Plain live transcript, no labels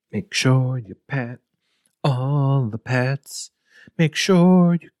Make sure you pet all the pets. Make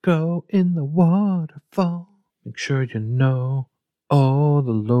sure you go in the waterfall. Make sure you know all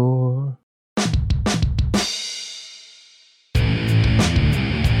the lore.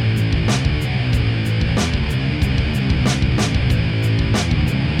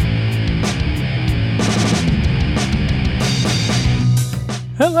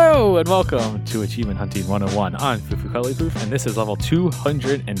 Hello and welcome to Achievement Hunting 101. I'm Fufu Cully Proof, and this is level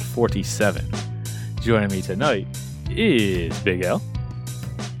 247. Joining me tonight is Big L.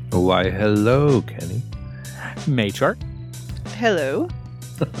 Why, hello, Kenny. Maychart. Hello.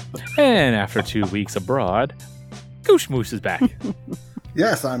 And after 2 weeks abroad, SuperMoose is back.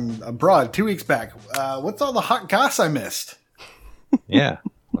 Yes, I'm abroad 2 weeks back. What's all the hot goss I missed? Yeah,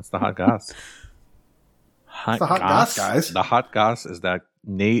 what's the hot goss? What's the hot goss, guys? The hot goss is that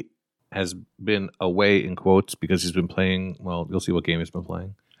Nate has been away in quotes because he's been playing, well, you'll see what game he's been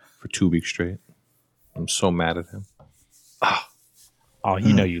playing, for 2 weeks straight. I'm so mad at him. Oh,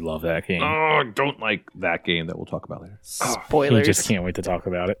 you know you love that game. Oh, I don't like that game that we'll talk about later. Spoilers. You just can't wait to talk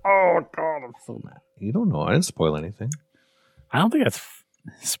about it. Oh, God, I'm so mad. You don't know. I didn't spoil anything. I don't think that's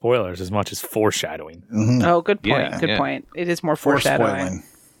spoilers as much as foreshadowing. Mm-hmm. Oh, good point. Yeah, good yeah. point. It is more For foreshadowing. spoiling.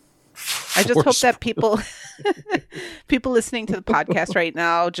 I just hope that people listening to the podcast right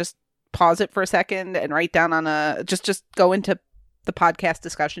now just pause it for a second and write down on just go into the podcast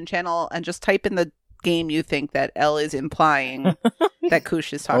discussion channel and just type in the game you think that L is implying that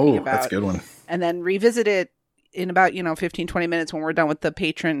Kush is talking about. That's a good one. And then revisit it in about 15-20 minutes when we're done with the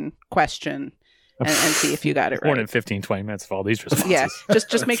patron question and see if you got it More right. than 15-20 minutes of all these responses. Yeah,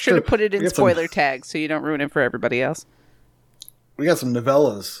 just make sure to put it in We got some- spoiler tags so you don't ruin it for everybody else. We got some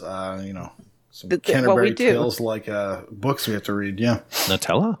novellas, some What Canterbury we do. Tales like books we have to read. Yeah.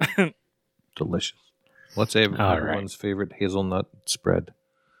 Nutella? Delicious. What's everyone's right. favorite hazelnut spread?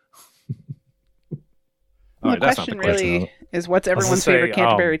 The question really is what's everyone's favorite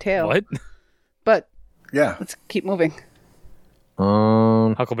Canterbury Tale? What? But Yeah. let's keep moving.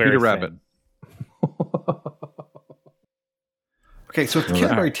 Huckleberry Peter Finn. Rabbit. Okay, so if the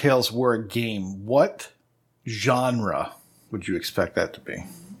Canterbury Tales were a game, what genre would you expect that to be?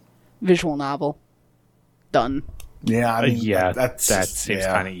 Visual novel. Done. Yeah, I mean, Yeah, that that seems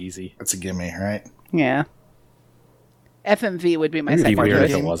kind of easy. That's a gimme, right? Yeah. FMV would be my It'd be second weird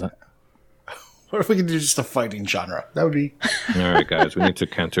if choice. it wasn't. What if we could do just a fighting genre? That would be... All right, guys, we need to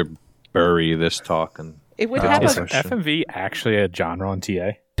Canterbury this talk. And It would That's have Is a question. FMV actually a genre on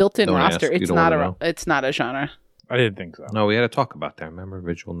TA? built-in Don't roster. ask. You It's don't not wanna a know. it's not a genre. I didn't think so. No, we had to talk about that. Remember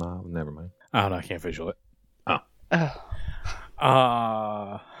visual novel? Never mind. I don't know. I can't visual it.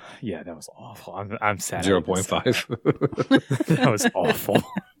 Oh. Yeah, that was awful. I'm sad. 0.5. That was awful.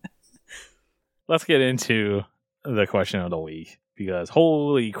 Let's get into the question of the week because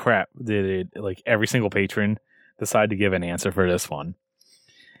holy crap, did it like every single patron decide to give an answer for this one,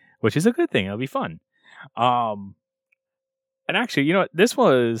 which is a good thing. It'll be fun. And actually, you know what? This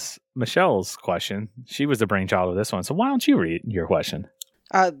was Michelle's question. She was the brainchild of this one. So why don't you read your question?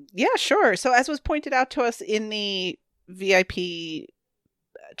 Yeah, sure. So as was pointed out to us in the VIP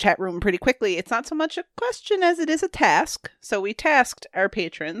chat room pretty quickly, it's not so much a question as it is a task. So we tasked our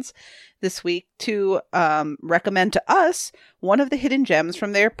patrons this week to recommend to us one of the hidden gems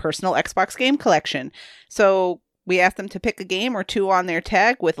from their personal Xbox game collection. So we asked them to pick a game or two on their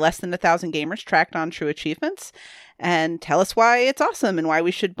tag with less than 1,000 gamers tracked on True Achievements and tell us why it's awesome and why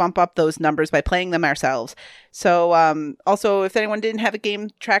we should bump up those numbers by playing them ourselves. So also, if anyone didn't have a game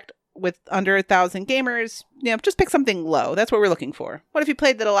tracked with under 1,000 gamers, just pick something low. That's what we're looking for. What if you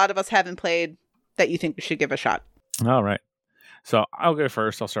played that a lot of us haven't played that you think we should give a shot? All right. So I'll go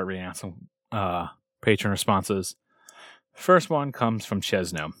first. I'll start reading out some patron responses. First one comes from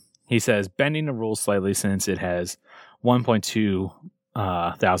Chesno. He says, bending the rules slightly since it has 1.2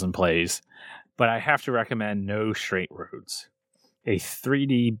 thousand plays, but I have to recommend No Straight Roads, a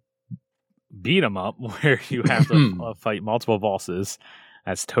 3D beat 'em up where you have to fight multiple bosses.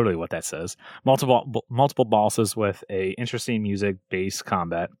 That's totally what that says. Multiple bosses with a interesting music-based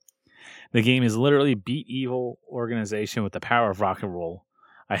combat. The game is literally beat evil organization with the power of rock and roll.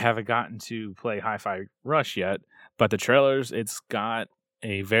 I haven't gotten to play Hi-Fi Rush yet, but from the trailers, it's got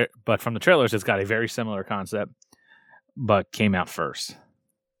a very similar concept, but came out first.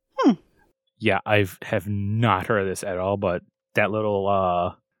 Yeah, I have not heard of this at all, but that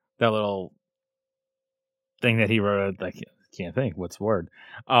little thing that he wrote, I can't think what's the word.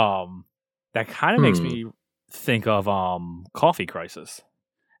 That kind of makes me think of Coffee Crisis,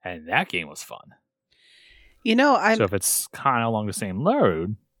 and that game was fun. So if it's kind of along the same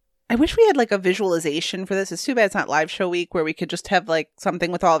road, I wish we had like a visualization for this. It's too bad it's not live show week where we could just have like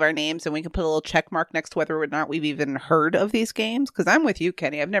something with all of our names and we could put a little check mark next to whether or not we've even heard of these games. Because I'm with you,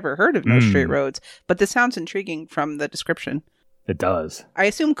 Kenny. I've never heard of No Straight Roads, but this sounds intriguing from the description. It does. I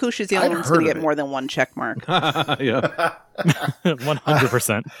assume Kush is the only one who's going to get more than one check mark. Yeah.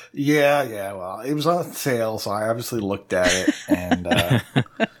 100%. Yeah. Well, it was on sale, so I obviously looked at it, and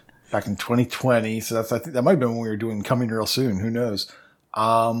back in 2020. So I think that might have been when we were doing Coming Real Soon. Who knows?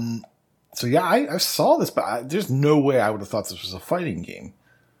 So yeah, I saw this, but there's no way I would have thought this was a fighting game.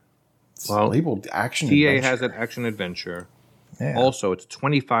 It's labeled action. TA adventure. has an action adventure. Yeah. Also, it's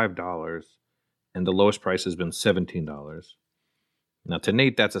 $25, and the lowest price has been $17. Now, to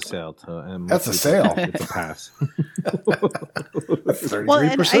Nate, that's a sale. That's a sale. It's a pass. 33%. Well,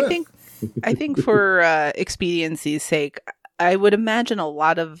 and I think for expediency's sake, I would imagine a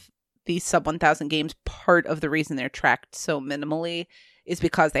lot of these sub 1,000 games, part of the reason they're tracked so minimally is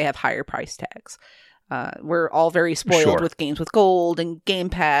because they have higher price tags. We're all very spoiled with games with gold and Game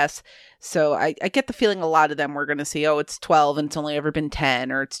Pass. So I get the feeling a lot of them we're going to see, it's 12 and it's only ever been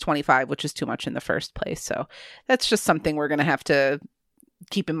 10, or it's 25, which is too much in the first place. So that's just something we're going to have to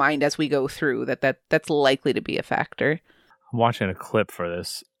keep in mind as we go through, that's likely to be a factor. I'm watching a clip for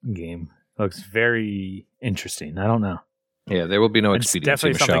this game. It looks very interesting. I don't know. Yeah, there will be no It's expediency,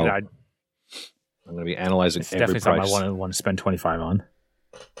 definitely Michelle. something I'm going to be analyzing it's every definitely price. something I want to spend 25 on.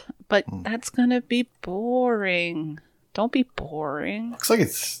 But that's going to be boring. Don't be boring. Looks like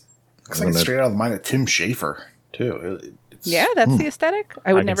it's straight out of the mind of Tim Schafer too. Yeah, that's the aesthetic.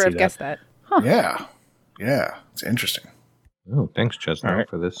 I would can never see have that. guessed that. Huh. Yeah, it's interesting. Oh, thanks, Chestnut, All right.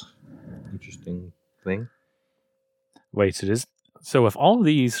 for this interesting thing. Wait, so with all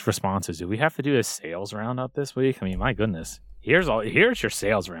these responses, do we have to do a sales roundup this week? I mean, my goodness. Here's your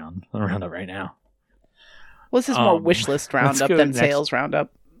sales roundup right now. Well, this is more wish list roundup go than next. sales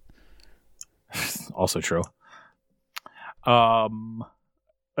roundup. Also true.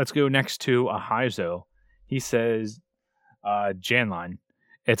 Let's go next to Ahizo. He says, Janline.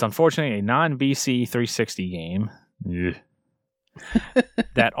 It's unfortunately a non-BC 360 game. Ugh.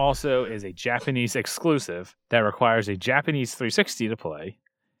 That also is a Japanese exclusive that requires a Japanese 360 to play.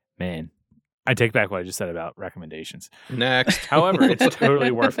 Man, I take back what I just said about recommendations. Next. However, it's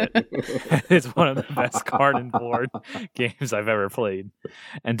totally worth it. It's one of the best card and board games I've ever played,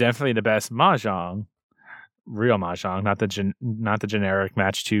 and definitely the best mahjong, real mahjong, not the generic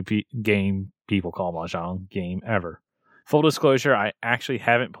match 2 game people call mahjong game ever. Full disclosure, I actually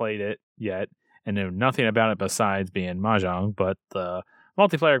haven't played it yet and know nothing about it besides being mahjong, but the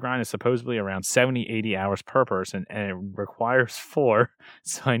multiplayer grind is supposedly around 70-80 hours per person, and it requires 4,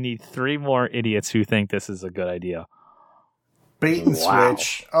 so I need 3 more idiots who think this is a good idea. Bait and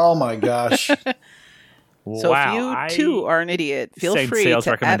switch. Oh my gosh. So Wow, if you too are an idiot, feel said free sales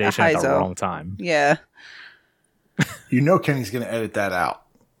to add a recommendation at the Ahizo. wrong time. Yeah. You know Kenny's going to edit that out.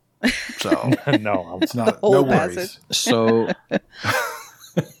 So No, it's not whole no passage. worries. So,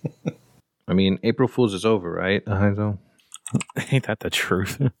 I mean, April Fool's is over, right, Ahizo? ain't that the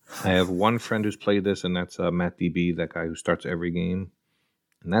truth? I have one friend who's played this, and that's Matt DB, that guy who starts every game.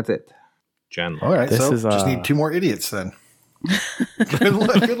 And that's it. Jen. All right, This so is, just need 2 more idiots then. Good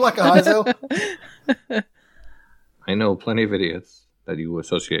luck, Ahizo. I know plenty of idiots that you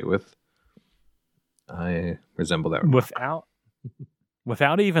associate with. I resemble that.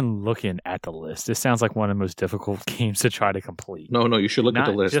 Without even looking at the list, this sounds like one of the most difficult games to try to complete. No, you should look at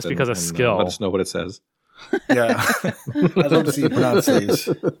the Not list just because of skill. let us know what it says. Yeah. I'd love to see you pronounce these.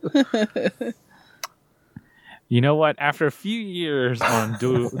 You know what? After a few years on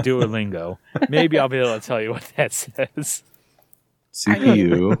Duolingo, maybe I'll be able to tell you what that says.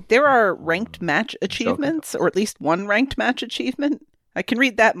 CPU. There are ranked match achievements, or at least one ranked match achievement. I can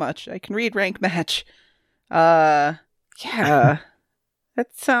read that much. I can read rank match. Yeah.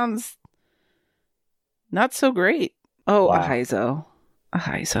 That sounds not so great. Oh, Wow.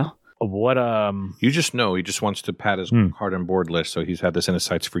 Ahizo. What You just know he just wants to pad his card and board list, so he's had this in his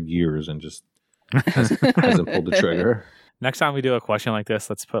sights for years and just hasn't pulled the trigger. next time we do a question like this,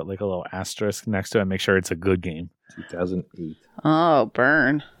 let's put like a little asterisk next to it and make sure it's a good game. 2008. Oh,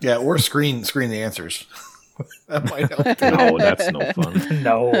 burn. Yeah, or screen the answers. That might help. too. No, that's no fun.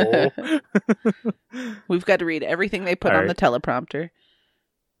 No. We've got to read everything they put All on right. the teleprompter.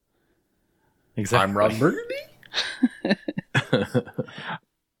 Exactly. I'm Ron Burgundy.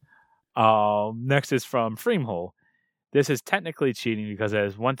 Next is from Freemhole. This is technically cheating because it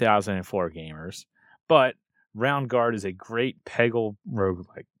has 1,004 gamers, but Round Guard is a great Peggle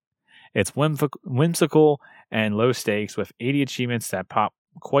roguelike. It's whimsical and low stakes with 80 achievements that pop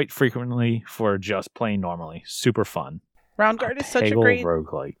quite frequently for just playing normally. Super fun. Round Guard is such a great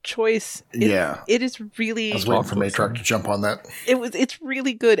roguelike choice. Yeah. It is really... I was waiting for Matrock to jump on that. It's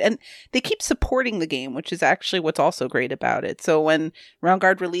really good. And they keep supporting the game, which is actually what's also great about it. So when Round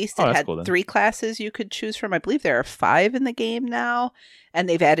Guard released, it had 3 classes you could choose from. I believe there are 5 in the game now. And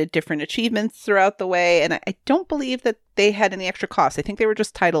they've added different achievements throughout the way. And I don't believe that they had any extra costs. I think they were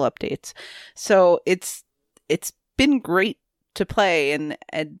just title updates. So it's been great to play. And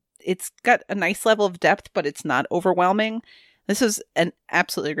it's got a nice level of depth, but it's not overwhelming. This is an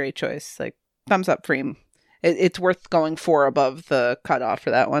absolutely great choice. Like, thumbs up, Freem. It's worth going 4 above the cutoff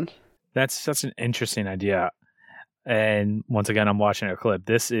for that one. That's such an interesting idea. And once again, I'm watching a clip.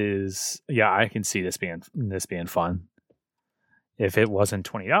 This is, I can see this being fun. If it wasn't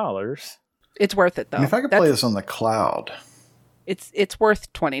 $20, it's worth it though. And if I could play this on the cloud, it's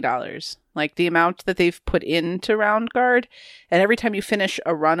worth $20. Like the amount that they've put into Round Guard, and every time you finish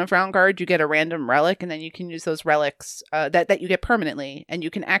a run of Round Guard, you get a random relic, and then you can use those relics that you get permanently, and you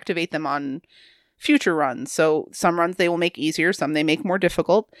can activate them on future runs. So some runs they will make easier, some they make more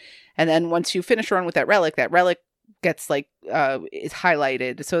difficult, and then once you finish a run with that relic gets is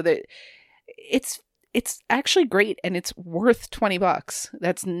highlighted, so that it's actually great, and it's worth $20.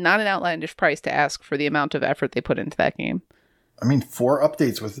 That's not an outlandish price to ask for the amount of effort they put into that game. I mean, 4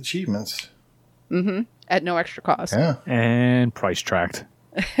 updates with achievements. Mm-hmm. At no extra cost. Yeah. And price tracked.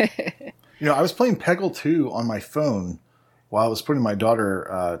 I was playing Peggle 2 on my phone while I was putting my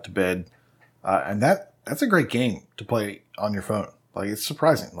daughter to bed. And that's a great game to play on your phone. Like, it's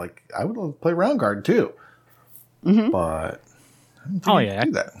surprising. Like, I would love to play Round Guard too. Mm-hmm. But I don't think I can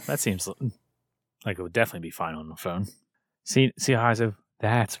do that. That seems like it would definitely be fine on the phone. See, Heizo,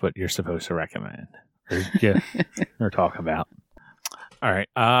 that's what you're supposed to recommend. Or talk about. All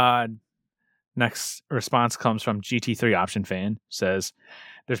right. Next response comes from GT3 Option Fan. Says,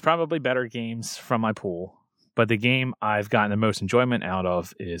 there's probably better games from my pool, but the game I've gotten the most enjoyment out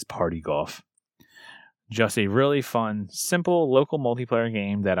of is Party Golf. Just a really fun, simple, local multiplayer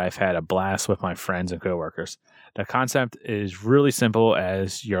game that I've had a blast with my friends and coworkers. The concept is really simple,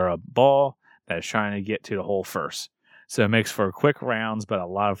 as you're a ball that is trying to get to the hole first. So it makes for quick rounds, but a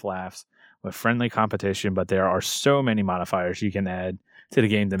lot of laughs with friendly competition, but there are so many modifiers you can add to the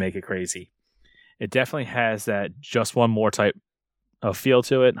game to make it crazy. It definitely has that just one more type of feel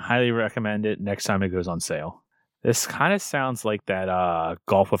to it. Highly recommend it next time it goes on sale. This kind of sounds like that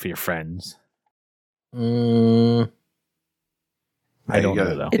golf with your friends. I don't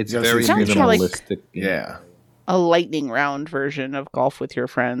know though. It's very sounds more minimalistic. Yeah. A lightning round version of Golf with Your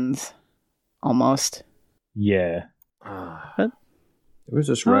Friends. Almost. Yeah. There was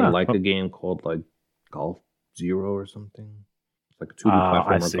this a game called like Golf Zero or something. It's like a 2D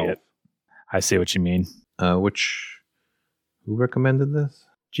platformer golf. I see what you mean. Who recommended this?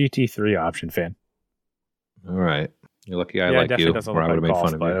 GT3 Option Fan. All right. You're lucky I like you, or I would have made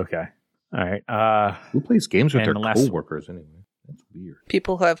fun of you. Okay. All right. Who plays games with their co-workers anyway? That's weird.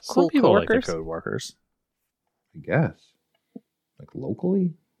 People who have cool people co-workers? like their co-workers. I guess. Like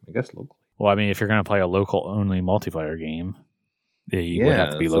locally? I guess locally. Well, I mean, if you're going to play a local-only multiplayer game, you would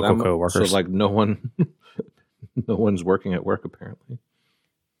have to be local co-workers. So, like, no one's working at work, apparently.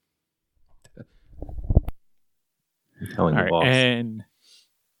 I'm telling you, boss. And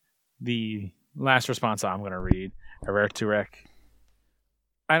the last response I'm going to read, Eric Turek.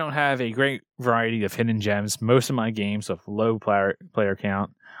 I don't have a great variety of hidden gems. Most of my games with low player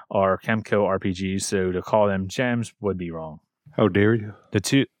count are Chemco RPGs, so to call them gems would be wrong. How dare you? The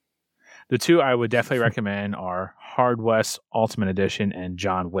two I would definitely recommend are Hard West Ultimate Edition and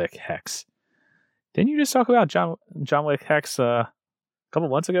John Wick Hex. Didn't you just talk about John Wick Hex a couple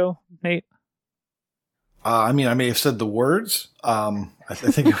months ago, Nate? I mean, I may have said the words. I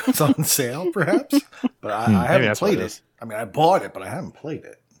think it was on sale, perhaps, but I haven't played it. I mean, I bought it, but I haven't played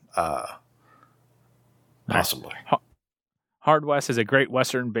it. Possibly. Hard West is a great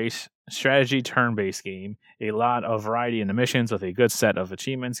Western-based strategy turn-based game. A lot of variety in the missions with a good set of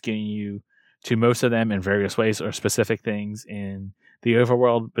achievements, getting you to most of them in various ways or specific things in the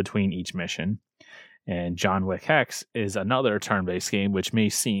overworld between each mission. And John Wick Hex is another turn-based game, which may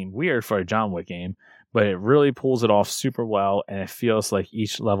seem weird for a John Wick game, but it really pulls it off super well, and it feels like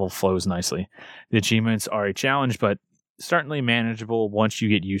each level flows nicely. The achievements are a challenge, but certainly manageable once you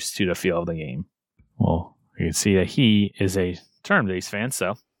get used to the feel of the game. Well, you can see that he is a turn-based fan,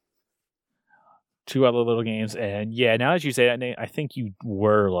 so 2 other little games. And yeah, now that you say that, Nate, I think you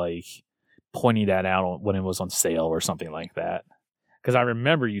were like pointing that out when it was on sale or something like that. Because I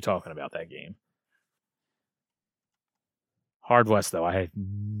remember you talking about that game. Hard West, though, I had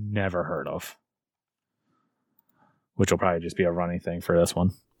never heard of. Which will probably just be a running thing for this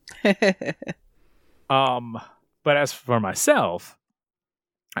one. But as for myself,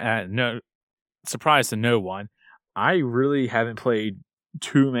 no surprise to no one, I really haven't played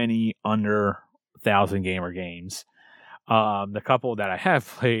too many under 1,000 gamer games. The couple that I have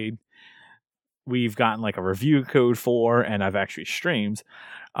played, we've gotten like a review code for, and I've actually streamed.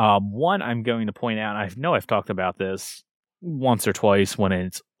 One I'm going to point out, I know I've talked about this once or twice when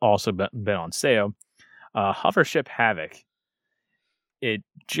it's also been on sale. Hovership Havoc. It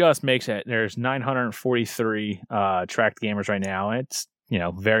just makes it. There's 943 tracked gamers right now. And it's,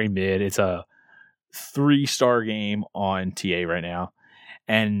 very mid. It's a 3-star game on TA right now.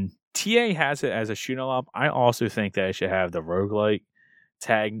 And TA has it as a shoot 'em up. I also think that it should have the roguelike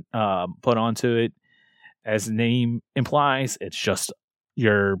tag put onto it. As the name implies, it's just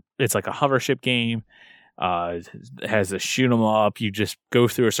it's like a hovership game. It has a shoot 'em up. You just go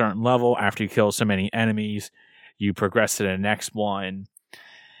through a certain level. After you kill so many enemies, you progress to the next one.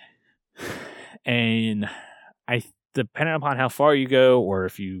 And depending upon how far you go, or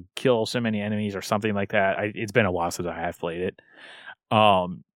if you kill so many enemies or something like that, it's been a while since I have played it.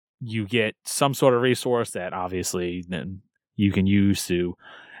 You get some sort of resource that obviously then you can use to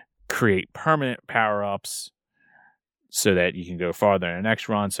create permanent power-ups so that you can go farther in the next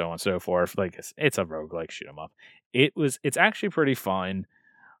run, so on and so forth. Like it's a roguelike shoot 'em up. It's actually pretty fun.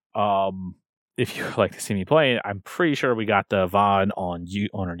 If you would like to see me play it, I'm pretty sure we got the VOD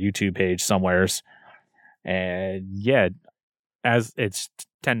on our YouTube page somewheres. And yeah, as it's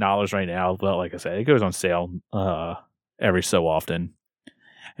 $10 right now, but like I said, it goes on sale every so often.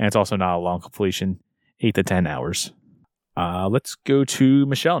 And it's also not a long completion, 8 to 10 hours. Let's go to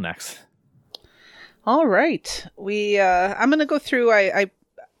Michelle next. All right. I'm going to go through, I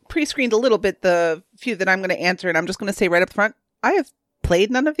pre-screened a little bit the few that I'm going to answer, and I'm just going to say right up front, I have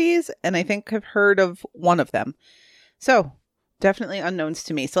played none of these, and I think I've heard of one of them. So, definitely unknowns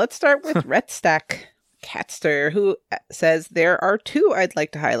to me. So let's start with Retstack Catster, who says, there are 2 I'd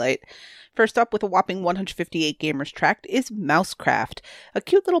like to highlight. First up, with a whopping 158 gamers tracked, is Mousecraft, a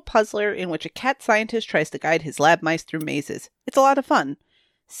cute little puzzler in which a cat scientist tries to guide his lab mice through mazes. It's a lot of fun.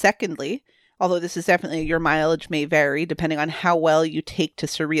 Secondly, although this is definitely, your mileage may vary depending on how well you take to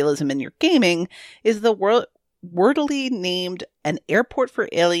surrealism in your gaming, is the wordily named An Airport for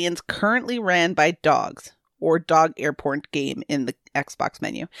Aliens currently ran by dogs, or Dog Airport game in the Xbox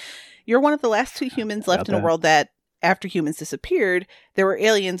menu. You're one of the last 2 humans left in a world that, after humans disappeared, there were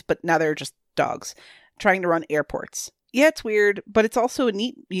aliens, but now they're just dogs, trying to run airports. Yeah, it's weird, but it's also a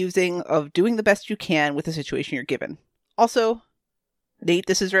neat musing of doing the best you can with the situation you're given. Also, Nate,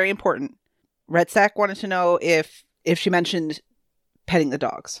 this is very important. Redstack wanted to know if she mentioned petting the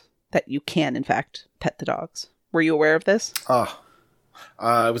dogs, that you can, in fact, pet the dogs. Were you aware of this?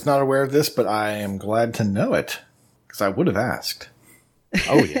 I was not aware of this, but I am glad to know it, because I would have asked.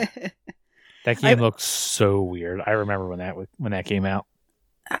 Oh, yeah. That game looks so weird. I remember when that came out.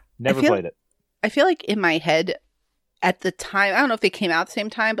 Never played it. I feel like in my head, at the time, I don't know if they came out at the same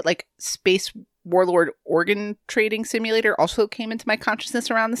time, but like Space Warlord Organ Trading Simulator also came into my consciousness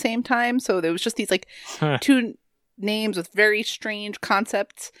around the same time. So there was just these like 2 names with very strange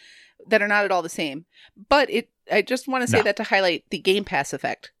concepts that are not at all the same. But I just want to say that to highlight the Game Pass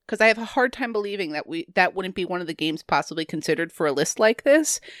effect, because I have a hard time believing that wouldn't be one of the games possibly considered for a list like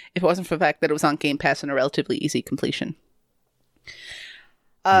this if it wasn't for the fact that it was on Game Pass and a relatively easy completion.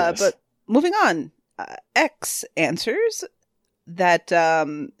 Yes. But moving on, X answers that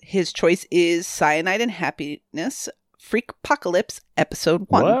his choice is Cyanide and Happiness Freakpocalypse Episode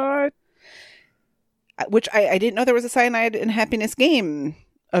 1. What? Which I didn't know there was a Cyanide and Happiness game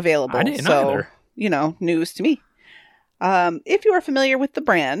available. I didn't either. News to me. If you are familiar with the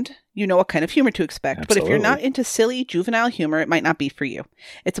brand, you know what kind of humor to expect. Absolutely. But if you're not into silly, juvenile humor, it might not be for you.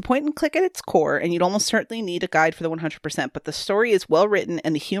 It's a point and click at its core, and you'd almost certainly need a guide for the 100%, but the story is well written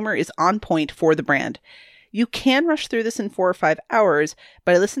and the humor is on point for the brand. You can rush through this in 4 or 5 hours,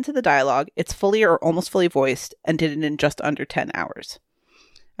 but I listened to the dialogue. It's fully or almost fully voiced and did it in just under 10 hours.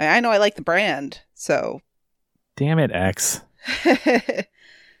 I know I like the brand, so... Damn it, X.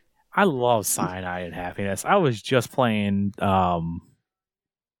 I love Cyanide and Happiness. I was just playing,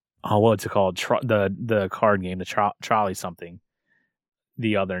 what's it called? The card game, the Trolley something,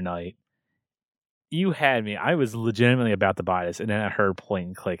 the other night. You had me. I was legitimately about to buy this, and then I heard point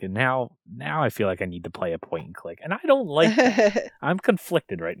and click, and now I feel like I need to play a point and click, and I don't like that. I'm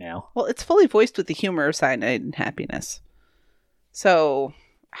conflicted right now. Well, it's fully voiced with the humor of Cyanide and Happiness. So,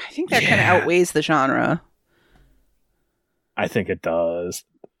 I think that kind of outweighs the genre. I think it does.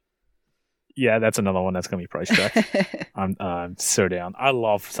 Yeah, that's another one that's going to be price checked. I'm so down. I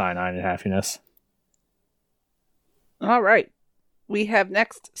love Cyanide and Happiness. All right. We have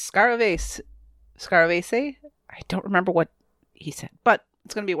next Scaravese. Scaravese? I don't remember what he said, but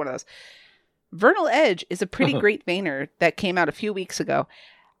it's going to be one of those. Vernal Edge is a pretty great Vayner that came out a few weeks ago.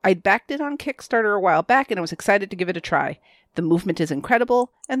 I'd backed it on Kickstarter a while back, and I was excited to give it a try. The movement is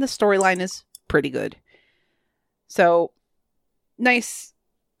incredible, and the storyline is pretty good. So, nice,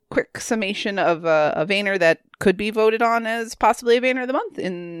 quick summation of a Vayner that could be voted on as possibly a Vayner of the Month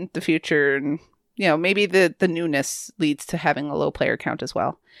in the future. And, maybe the newness leads to having a low player count as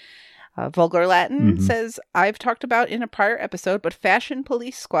well. Vulgar Latin says, I've talked about in a prior episode, but Fashion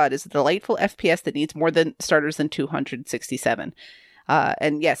Police Squad is a delightful FPS that needs more than starters than 267.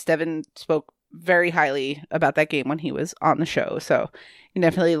 And yes, Devin spoke very highly about that game when he was on the show. So you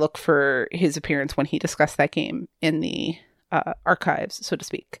definitely look for his appearance when he discussed that game in the archives, so to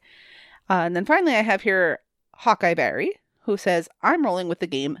speak. And then finally, I have here Hawkeye Barry, who says, I'm rolling with the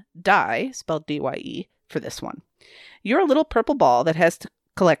game Dye, spelled D-Y-E, for this one. You're a little purple ball that has to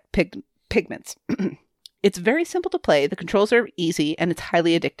collect pigments. It's very simple to play, the controls are easy, and it's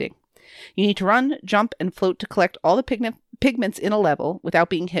highly addicting. You need to run, jump, and float to collect all the pigments in a level without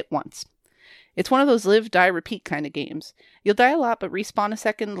being hit once. It's one of those live, die, repeat kind of games. You'll die a lot, but respawn a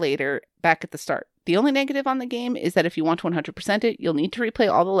second later back at the start. The only negative on the game is that if you want to 100% it, you'll need to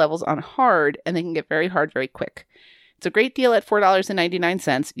replay all the levels on hard, and they can get very hard very quick. It's a great deal at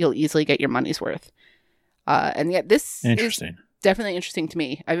 $4.99. You'll easily get your money's worth. And yet this is definitely interesting to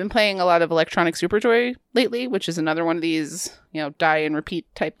me. I've been playing a lot of Electronic Superjoy lately, which is another one of these, die and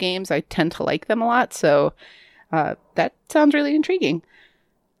repeat type games. I tend to like them a lot, so that sounds really intriguing.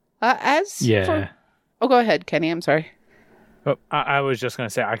 Oh, go ahead, Kenny. I'm sorry. Oh, I was just going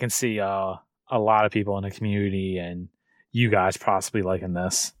to say, I can see a lot of people in the community and you guys possibly liking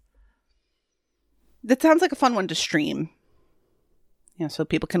this. That sounds like a fun one to stream. So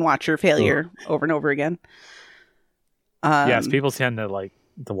people can watch your failure over and over again. Yes, people tend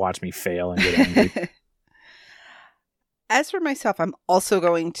to watch me fail and get angry. As for myself, I'm also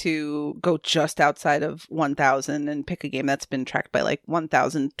going to go just outside of 1,000 and pick a game that's been tracked by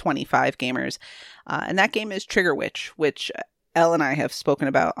 1,025 gamers. And that game is Trigger Witch, which Elle and I have spoken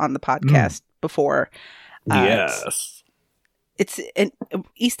about on the podcast before. Yes. It's an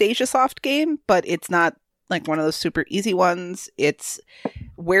East Asia soft game, but it's not one of those super easy ones. It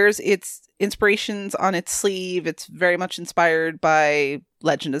wears its inspirations on its sleeve. It's very much inspired by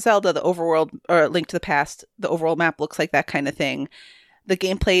Legend of Zelda, the overworld, or Link to the Past. The overworld map looks like that kind of thing. The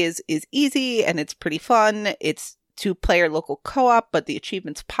gameplay is easy and it's pretty fun. It's 2-player local co-op, but the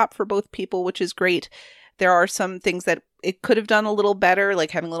achievements pop for both people, which is great. There are some things that it could have done a little better,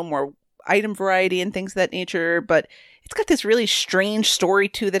 like having a little more item variety and things of that nature, but it's got this really strange story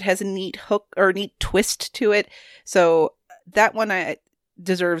too that has a neat hook or neat twist to it. So that one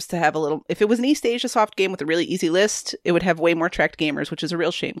deserves to have a little. If it was an East Asia soft game with a really easy list, it would have way more tracked gamers, which is a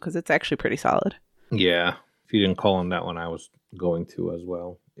real shame because it's actually pretty solid. Yeah, if you didn't call on that one, I was going to as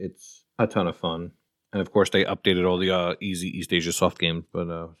well. It's a ton of fun, and of course they updated all the easy East Asia soft games,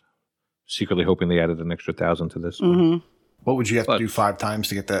 but secretly hoping they added an extra 1,000 to this one. What would you have to do 5 times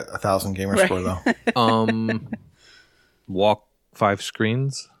to get that 1,000 gamer score, though? Walk 5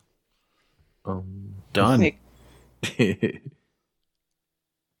 screens. Done. Done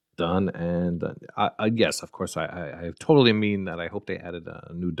and done. Yes, of course. I totally mean that. I hope they added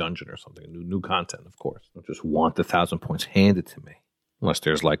a new dungeon or something, new content. Of course, I don't just want the 1,000 points handed to me, unless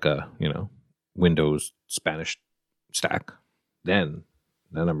there's a Windows Spanish stack. Then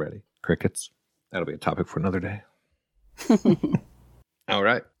I'm ready. Crickets. That'll be a topic for another day. All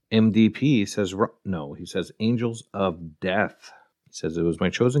right. MDP says no. He says Angels of Death. He says it was my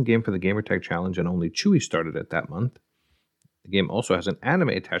chosen game for the Gamertag Challenge, and only Chewy started it that month. The game also has an anime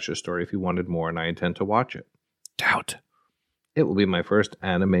attached to the story if you wanted more, and I intend to watch it. Doubt. It will be my first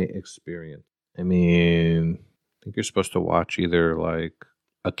anime experience. I mean, I think you're supposed to watch either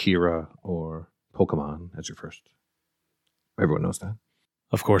Akira or Pokemon as your first. Everyone knows that.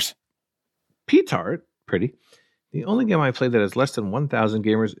 Of course. P-Tart, pretty. The only game I played that has less than 1,000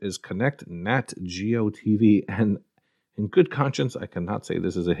 gamers is Connect Nat Geo TV, and in good conscience, I cannot say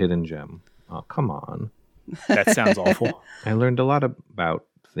this is a hidden gem. Oh, come on. That sounds awful. I learned a lot about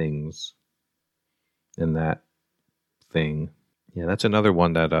things in that thing. Yeah, that's another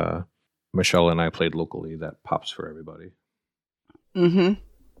one that Michelle and I played locally that pops for everybody.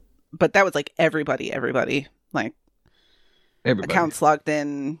 But that was everybody. Everybody. Accounts logged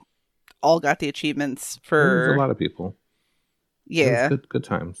in, all got the achievements for... There's a lot of people. Yeah. Good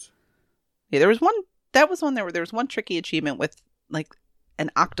times. Yeah, there was one... That was one there was one tricky achievement with, an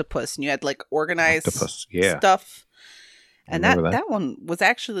octopus, and you had, organized stuff. And that one was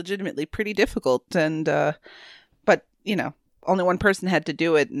actually legitimately pretty difficult, and... but, only one person had to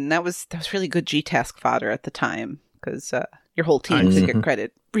do it, and that was really good G-Task fodder at the time, because your whole team could get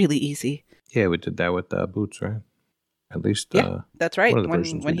credit really easy. Yeah, we did that with Boots, right? At least that's right. One of the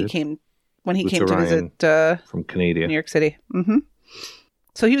versions when he did. came Boots to Orion visit from Canada, New York City. Mm-hmm.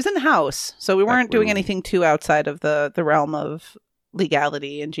 So he was in the house. So we weren't doing anything too outside of the realm of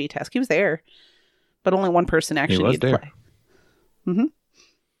legality and G-Task. He was there, but only one person actually needed to play. Mm-hmm.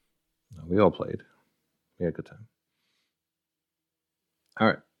 We all played. We had a good time. All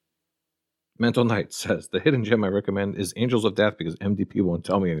right. Mental Knight says, the hidden gem I recommend is Angels of Death because MDP won't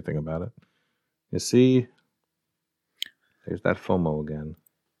tell me anything about it. You see, there's that FOMO again.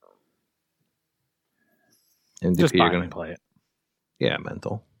 MDP, just you're buy going and play it. Yeah,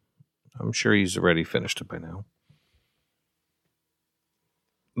 Mental. I'm sure he's already finished it by now.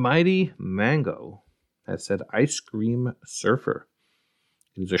 Mighty Mango has said Ice Cream Surfer.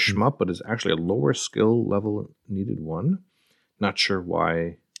 It is a shmup, but is actually a lower skill level needed one. Not sure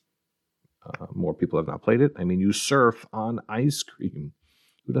why more people have not played it. I mean, you surf on ice cream.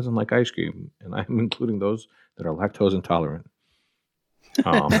 Who doesn't like ice cream? And I'm including those that are lactose intolerant.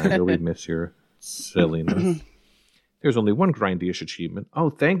 Oh, man, I really miss your silliness. There's only one grindy-ish achievement. Oh,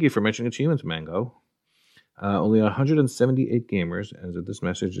 thank you for mentioning achievements, Mango. Only 178 gamers. As of this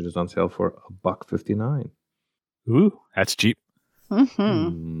message, it is on sale for $1.59. Ooh, that's cheap. Mm-hmm.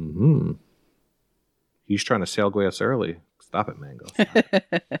 Mm-hmm. He's trying to sail us early. Stop it, Mango.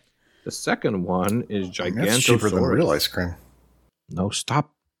 Stop. The second one is Gigantosaurus. That's cheaper than real ice cream. No,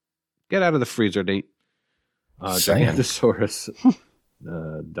 stop. Get out of the freezer, Nate. Gigantosaurus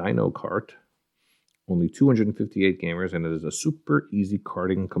Dino Kart. Only 258 gamers, and it is a super easy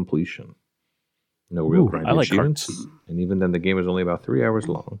karting completion. No real grindy achievements. And even then, the game is only about 3 hours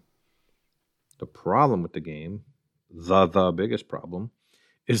long. The problem with the game, the biggest problem,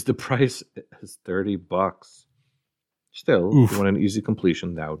 is the price is $30. Still, if you want an easy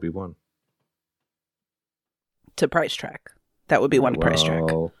completion, that would be one. To Price Track. That would be one Price Track.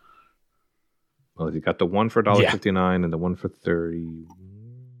 Well, if you got the one for $1.59 and the one for $30.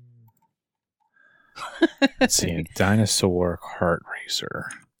 Let's see, a dinosaur kart racer.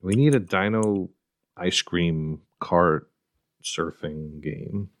 We need a dino ice cream kart surfing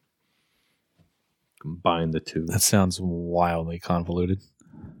game. Combine the two. That sounds wildly convoluted.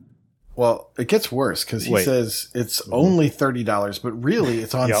 Well, it gets worse because he says it's only $30, but really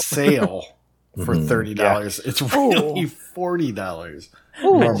it's on sale for $30. Yeah. It's really $40.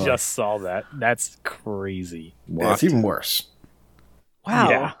 I just saw that. That's crazy. Yeah, it's even worse. Wow.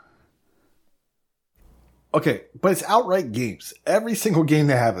 Yeah. Okay, but it's outright games. Every single game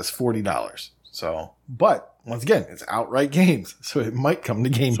they have is $40. So, but once again, it's outright games, so it might come to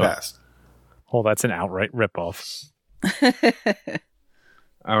Game Pass. Oh, that's an outright ripoff.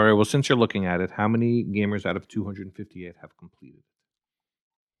 All right, well, since you're looking at it, how many gamers out of 258 have completed?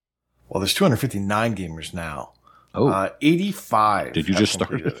 Well, there's 259 gamers now. Oh. 85. Did you just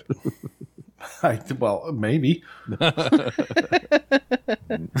start it? Well, maybe.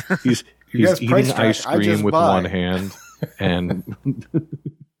 He's eating ice cream with one hand and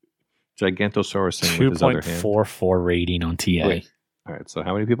Gigantosaurus with his other hand. 2.44 rating on TA. Wait. All right, so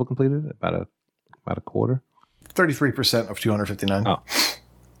how many people completed it? About a quarter? 33% of 259. Oh.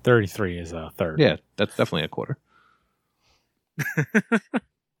 33 is a third. Yeah, that's definitely a quarter.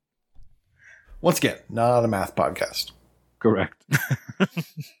 Once again, not a math podcast. Correct.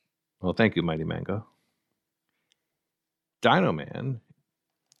 Well, thank you, Mighty Mango. Dino Man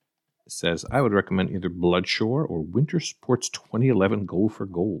says, I would recommend either Bloodshore or Winter Sports 2011 Go for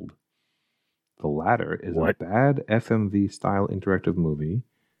Gold. The latter is a bad FMV-style interactive movie,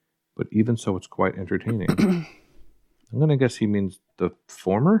 but even so, it's quite entertaining. I'm going to guess he means the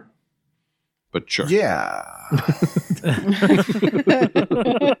former, but sure. Yeah.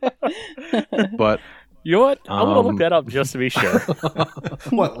 But you know what? I'm going to look that up just to be sure.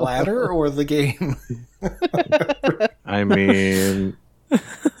 What, ladder or the game? I mean,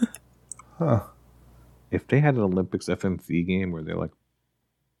 if they had an Olympics FMV game where they're like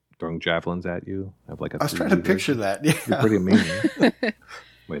throwing javelins at you, have like a I was trying to picture that. Yeah. It'd be pretty amazing.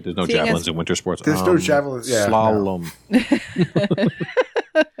 Wait, there's no javelins in winter sports. There's no javelins. Yeah, slalom.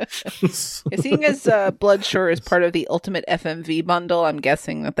 Seeing as Bloodshore is part of the Ultimate FMV bundle, I'm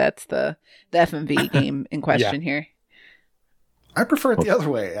guessing that's the FMV game in question here. I prefer it the other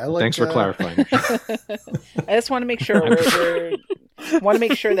way. Thanks for clarifying. I just want to make sure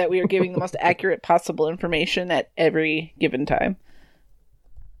that we are giving the most accurate possible information at every given time.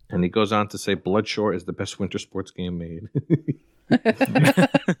 And he goes on to say, Bloodshore is the best winter sports game made.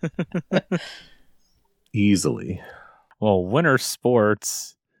 Easily. Well, winter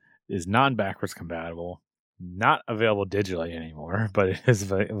sports is non-backwards compatible, Not available digitally anymore, but it is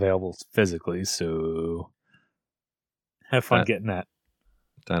available physically. So have fun getting that.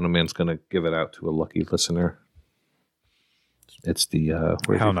 Dino Man's going to give it out to a lucky listener. It's the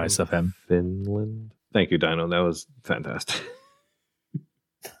how nice of him. Finland. Thank you, Dino. That was fantastic.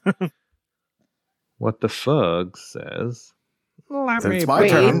 What the Fug says. It's my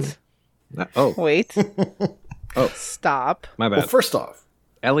turn. Oh. Wait. Oh. Stop. My bad. Well, first off,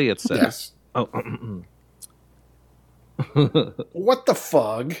 Elliot says. Yes. Oh. What the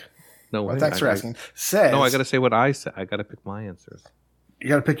Fug? No, well, thanks for asking. Says. No, I got to say what I said. I got to pick my answers. You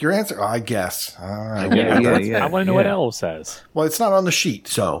got to pick your answer? Oh, I guess. All right. I want to know what L says. Well, it's not on the sheet,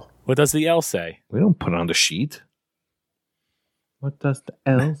 so. What does the L say? We don't put it on the sheet. What does the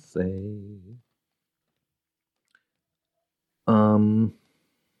L say?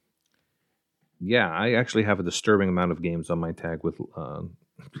 Yeah, I actually have a disturbing amount of games on my tag with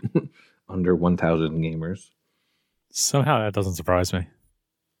under 1,000 gamers. Somehow that doesn't surprise me.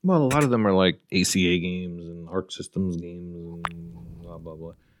 Well, a lot of them are like ACA games and Arc Systems games and blah blah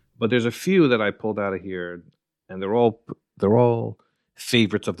blah. But there's a few that I pulled out of here, and they're all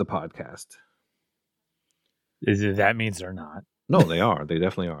favorites of the podcast. That means they're not. No, they are. They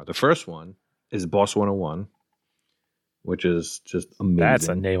definitely are. The first one is Boss 101, which is just amazing. That's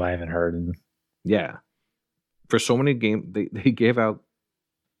a name I haven't heard. Yeah. For so many games, they gave out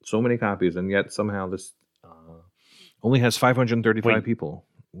so many copies, and yet somehow this only has 535 people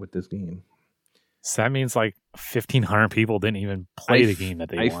with this game. So that means like 1,500 people didn't even play the game that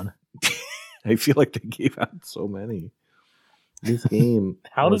they won. I feel like they gave out so many. This game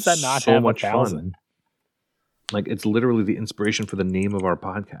How does that not so have much 1,000? fun. Like, it's literally the inspiration for the name of our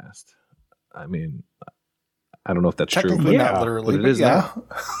podcast. I mean, I don't know if that's true. Technically not literally, but it is now.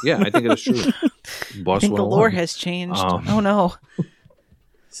 Yeah, I think it is true. Boss I think the 101. lore has changed. Oh no.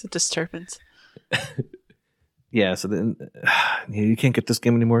 It's a disturbance. Yeah, so then you can't get this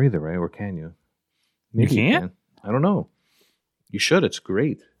game anymore either, right? Or can you? Maybe you can't? I don't know. You should. It's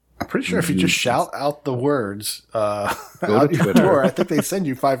great. I'm pretty sure if you just shout out the words go out to your Twitter. door, I think they send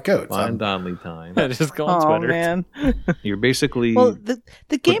you 5 codes. Find Donnelly time. Just go on Oh Twitter. man. You're basically Well, the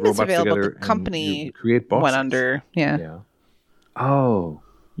game is robots available. together The and company you create bosses. went under. Yeah. Yeah. Oh.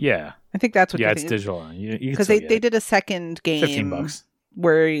 Yeah. I think that's what. Yeah, it's digital. Because they did a second game. $15.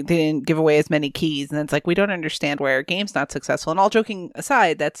 Where they didn't give away as many keys, and it's like we don't understand why our game's not successful. And all joking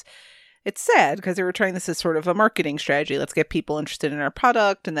aside, it's sad because they were trying this as sort of a marketing strategy. Let's get people interested in our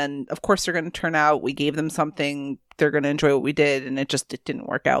product, and then of course they're going to turn out. We gave them something; they're going to enjoy what we did, and it didn't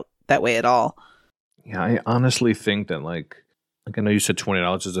work out that way at all. Yeah, I honestly think that like I know you said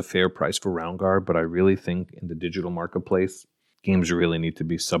 $20 is a fair price for Round Guard, but I really think in the digital marketplace, games really need to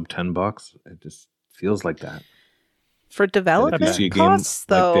be sub $10. It just feels like that. For development if you see a costs,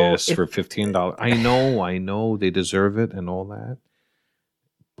 game though, like this for $15, I know they deserve it and all that,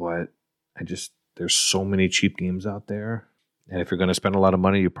 but there's so many cheap games out there, and if you're going to spend a lot of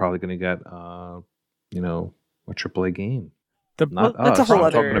money, you're probably going to get a AAA game. Not us. That's a whole I'm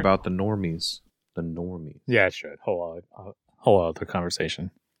other... talking about the normies. The normies. Yeah, sure. Whole other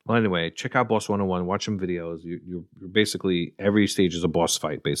conversation. Well, anyway, check out Boss 101. Watch some videos. You're basically every stage is a boss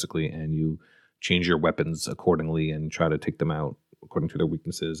fight, basically, and you change your weapons accordingly and try to take them out according to their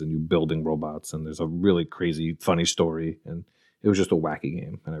weaknesses, and you building robots, and there's a really crazy, funny story, and it was just a wacky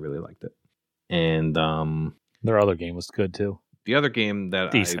game, and I really liked it. And their other game was good, too. The other game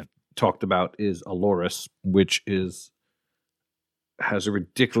that Decent. I talked about is Aloris, which has a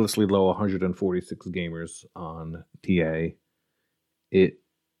ridiculously low 146 gamers on TA. It's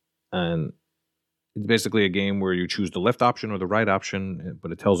basically a game where you choose the left option or the right option,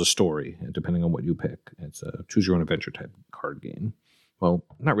 but it tells a story depending on what you pick. It's a choose your own adventure type card game. Well,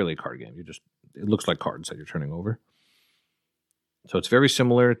 not really a card game. It looks like cards that you're turning over. So it's very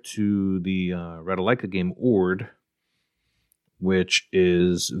similar to the Radalaika game Ord, which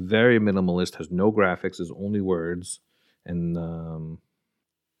is very minimalist, has no graphics, is only words, and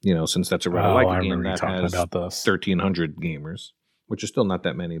since that's a Radalaika game that has 1,300 gamers, which is still not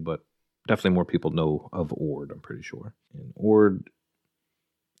that many, but definitely more people know of Ord, I'm pretty sure. And Ord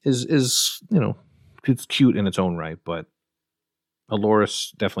is it's cute in its own right, but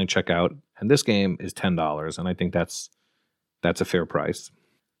Aloris definitely check out. And this game is $10, and I think that's a fair price.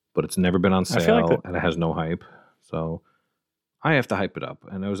 But it's never been on sale, and it has no hype. So I have to hype it up.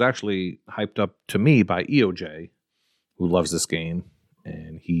 And it was actually hyped up to me by EOJ, who loves this game,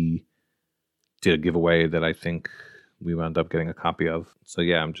 and he did a giveaway that I think we wound up getting a copy of. So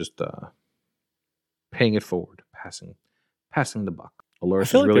yeah, I'm just paying it forward, passing the buck. Aloris I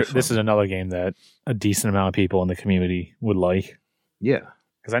feel is like really fun. This is another game that a decent amount of people in the community would like. Yeah,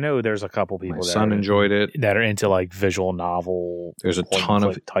 Because I know there's a couple people My son that enjoyed it. that are into like visual novel. There's a ton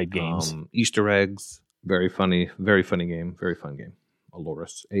of type games. Easter eggs. Very funny game. Very fun game.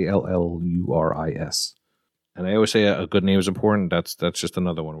 Alluris. Alluris. And I always say a good name is important. That's just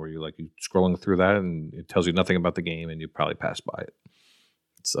another one where you scrolling through that and it tells you nothing about the game and you probably pass by it.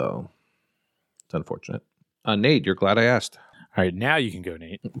 So it's unfortunate. Nate, you're glad I asked. All right, now you can go,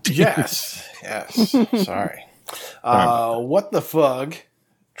 Nate. Yes. Sorry. What the Fug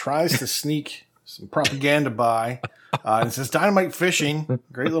tries to sneak some propaganda by. And it says Dynamite Fishing,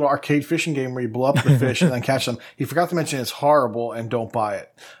 great little arcade fishing game where you blow up the fish and then catch them. He forgot to mention it's horrible and don't buy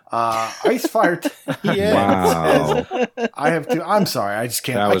it. Icefire Wow. says, I have to. I'm sorry, I just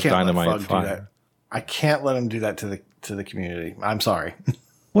can't. That was I can't Dynamite let Fug Fire. do that. I can't let him do that to the community. I'm sorry.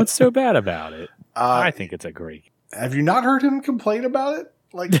 What's so bad about it? I think it's a great. Have you not heard him complain about it?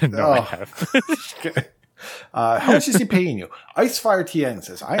 No, I have. How much is he paying you? Icefire TN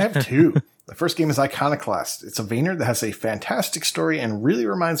says, I have two. The first game is Iconoclast. It's a Vayner that has a fantastic story and really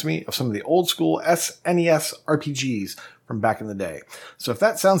reminds me of some of the old school SNES RPGs from back in the day. So if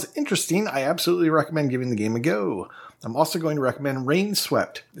that sounds interesting, I absolutely recommend giving the game a go. I'm also going to recommend Rain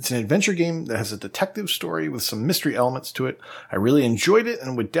Swept. It's an adventure game that has a detective story with some mystery elements to it. I really enjoyed it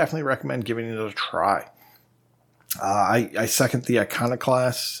and would definitely recommend giving it a try. I second the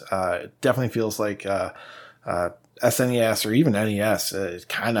Iconoclast. It definitely feels like SNES or even NES. It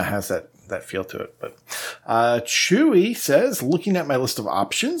kind of has that feel to it. But Chewy says, looking at my list of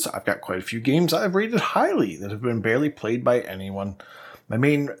options, I've got quite a few games I've rated highly that have been barely played by anyone. My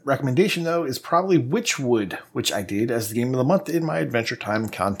main recommendation, though, is probably Witchwood, which I did as the game of the month in my Adventure Time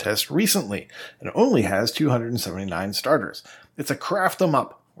contest recently, and it only has 279 starters. It's a craft 'em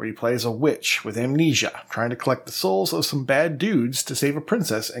up, where you play as a witch with amnesia, trying to collect the souls of some bad dudes to save a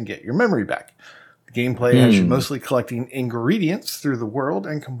princess and get your memory back. The gameplay has you mostly collecting ingredients through the world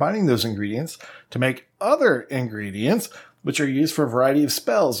and combining those ingredients to make other ingredients, which are used for a variety of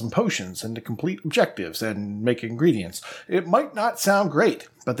spells and potions and to complete objectives and make ingredients. It might not sound great,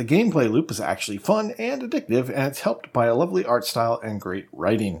 but the gameplay loop is actually fun and addictive, and it's helped by a lovely art style and great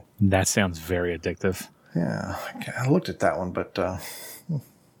writing. That sounds very addictive. Yeah, I looked at that one, but I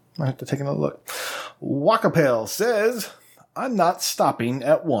have to take another look. Wakapale says, I'm not stopping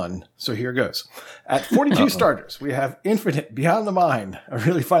at 1, so here goes. At 42 starters, we have Infinite Beyond the Mind, a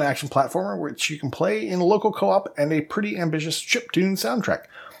really fun action platformer which you can play in local co-op and a pretty ambitious chiptune soundtrack.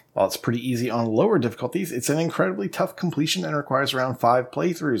 While it's pretty easy on lower difficulties, it's an incredibly tough completion and requires around 5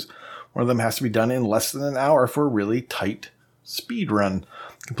 playthroughs. One of them has to be done in less than an hour for a really tight speed run.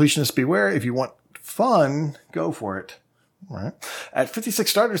 Completionists beware, if you want fun, go for it. All right. At 56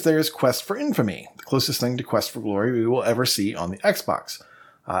 starters, there is Quest for Infamy, the closest thing to Quest for Glory we will ever see on the Xbox.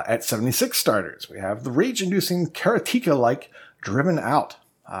 At 76 starters, we have the rage-inducing Karateka-like Driven Out.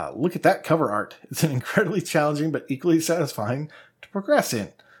 Look at that cover art. It's an incredibly challenging but equally satisfying to progress in.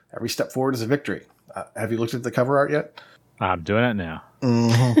 Every step forward is a victory. Have you looked at the cover art yet? I'm doing it now.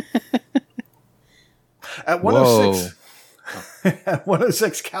 Mm-hmm. At 106, at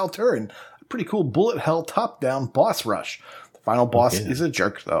 106, Cal Turin. Pretty cool bullet hell top-down boss rush. The final boss is a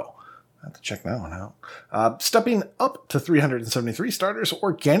jerk, though. I have to check that one out. Stepping up to 373 starters,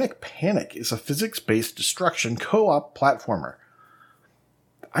 Organic Panic is a physics-based destruction co-op platformer.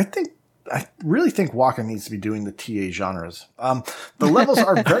 I really think Waka needs to be doing the TA genres. The levels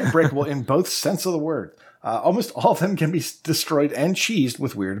are very breakable in both sense of the word. Almost all of them can be destroyed and cheesed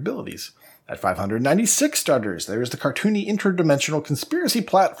with weird abilities. At 596 starters, there's the cartoony interdimensional conspiracy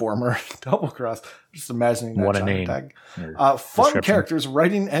platformer, Double Cross. Just imagining that what a giant name. tag. Fun characters,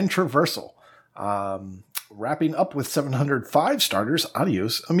 writing, and traversal. Wrapping up with 705 starters,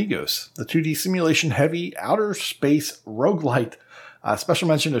 Adios Amigos. The 2D simulation heavy outer space roguelite. Special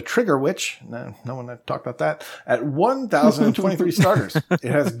mention to Trigger Witch. No one had talked about that. At 1,023 starters.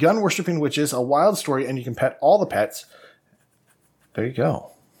 It has gun-worshipping witches, a wild story, and you can pet all the pets. There you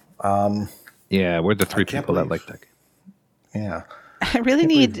go. Yeah, we're the 3 people that like that. Yeah. I really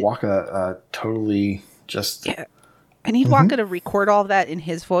need Waka totally just... Yeah. I need Waka to record all of that in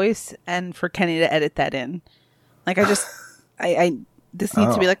his voice and for Kenny to edit that in. Like, this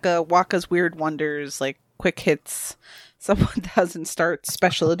needs to be like a Waka's Weird Wonders, like, quick hits, sub 1,000 start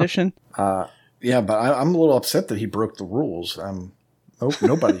special edition. Yeah, but I'm a little upset that he broke the rules.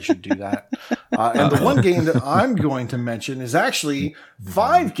 Nobody should do that. And the one game that I'm going to mention is actually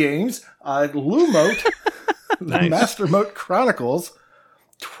 5 games. Lumote, the Master Mote Chronicles,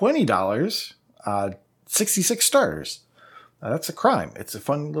 $20, 66 starters. That's a crime. It's a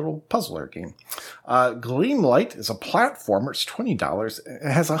fun little puzzler game. Gleamlight is a platformer. It's $20.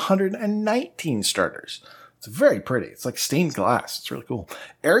 It has 119 starters. It's very pretty. It's like stained glass. It's really cool.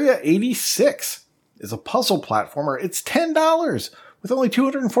 Area 86 is a puzzle platformer. It's $10 with only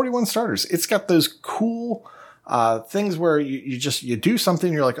 241 starters. It's got those cool things where you do something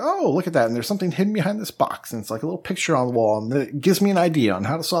and you're like, oh, look at that. And there's something hidden behind this box. And it's like a little picture on the wall. And it gives me an idea on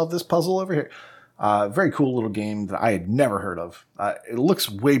how to solve this puzzle over here. Very cool little game that I had never heard of. It looks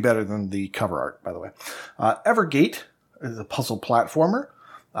way better than the cover art, by the way. Evergate is a puzzle platformer.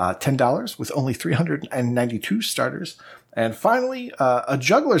 $10 with only 392 starters. And finally, A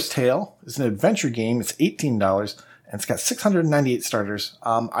Juggler's Tale is an adventure game. It's $18 and it's got 698 starters.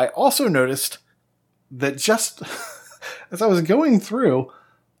 I also noticed that just as I was going through,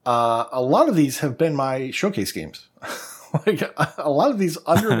 a lot of these have been my showcase games. Like a lot of these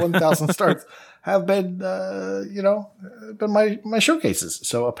under 1,000 starts have been, been my showcases.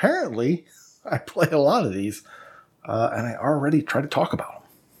 So apparently I play a lot of these, and I already try to talk about them.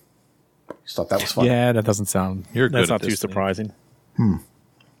 Just thought that was fun. Yeah, that doesn't sound. That's not too surprising. I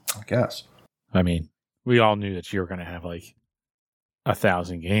guess. I mean, we all knew that you were going to have like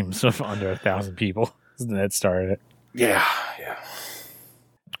 1,000 games of under 1,000 people. That started it. Yeah.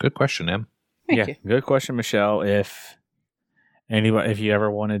 Good question, Em. Thank you. Good question, Michelle. If you ever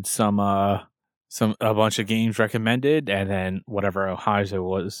wanted a bunch of games recommended, and then whatever Ohio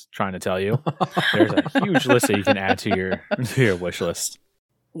was trying to tell you, there's a huge list that you can add to your wish list.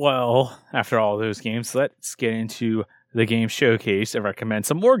 Well, after all those games, let's get into the game showcase and recommend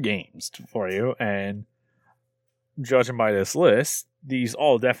some more games for you. And judging by this list, these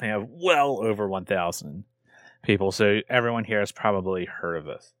all definitely have well over 1,000 people. So everyone here has probably heard of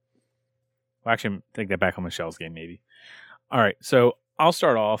this. Well, actually, take that back on Michelle's game, maybe. All right, so I'll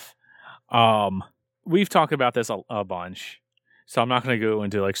start off. We've talked about this a bunch, so I'm not going to go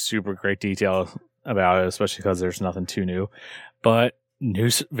into like super great detail about it, especially because there's nothing too new. But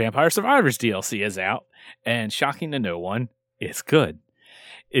new Vampire Survivors DLC is out, and shocking to no one, it's good.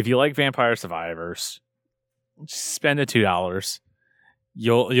 If you like Vampire Survivors, spend the $2.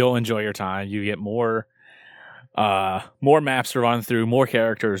 You'll enjoy your time. You get more maps to run through, more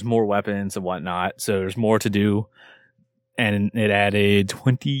characters, more weapons and whatnot. So there's more to do. And it added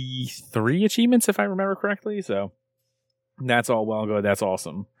 23 achievements, if I remember correctly. So that's all well and good. That's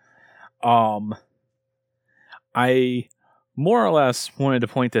awesome. I more or less wanted to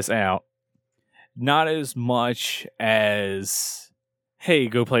point this out, not as much as, hey,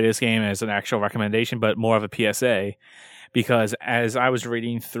 go play this game as an actual recommendation, but more of a PSA, because as I was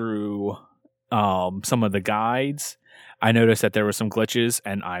reading through some of the guides, I noticed that there were some glitches,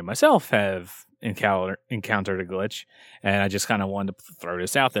 and I myself have encountered a glitch, and I just kind of wanted to throw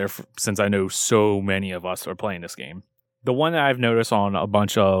this out there since I know so many of us are playing this game. The one that I've noticed on a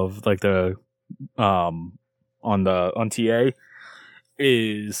bunch of like the on TA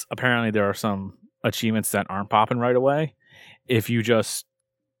is apparently there are some achievements that aren't popping right away. If you just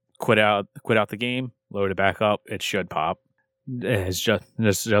quit out the game, load it back up, it should pop. It's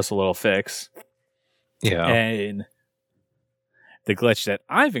just a little fix. Yeah. And the glitch that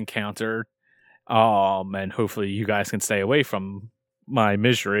I've encountered, and hopefully you guys can stay away from my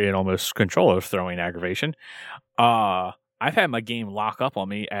misery and almost controller throwing aggravation. I've had my game lock up on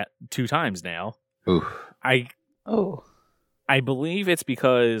me at 2 times now. Oof. I believe it's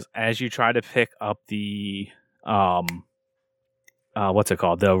because as you try to pick up the what's it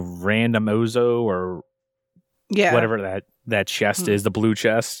called? The randomozo or whatever that chest is, the blue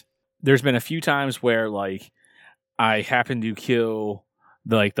chest. There's been a few times where like I happen to kill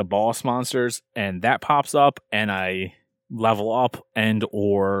the boss monsters and that pops up and I level up and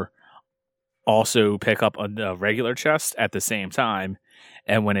or also pick up a regular chest at the same time.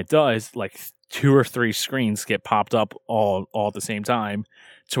 And when it does, like 2 or 3 screens get popped up all at the same time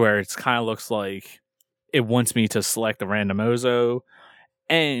to where it's kind of looks like it wants me to select the randomozo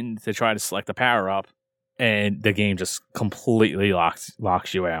and to try to select the power up, and the game just completely locks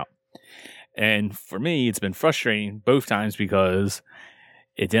you out. And for me, it's been frustrating both times because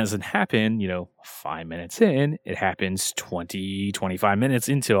it doesn't happen, 5 minutes in. It happens 20, 25 minutes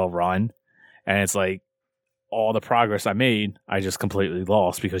into a run. And it's like all the progress I made, I just completely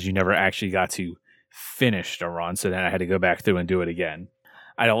lost because you never actually got to finish the run. So then I had to go back through and do it again.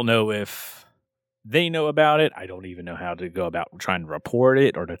 I don't know if they know about it. I don't even know how to go about trying to report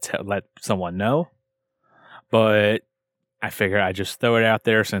it or to let someone know. But I figured I'd just throw it out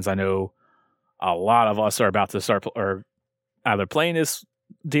there since I know a lot of us are about to start or either playing this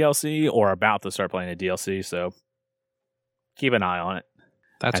DLC or about to start playing the DLC. So keep an eye on it.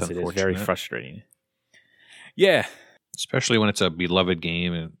 That's as unfortunate. It is very frustrating. Yeah. Especially when it's a beloved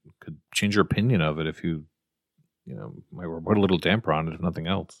game and it could change your opinion of it if you might put a little damper on it, if nothing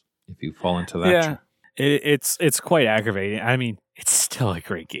else. If you fall into that. Yeah. It's quite aggravating. I mean, it's still a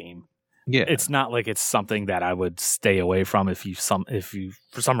great game. Yeah. It's not like it's something that I would stay away from if you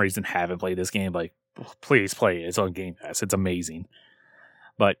for some reason haven't played this game. Like, please play it. It's on Game Pass. It's amazing.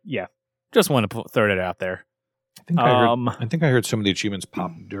 But yeah, just want to throw it out there. I think I heard some of the achievements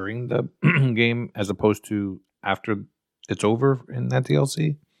pop during the game as opposed to after it's over in that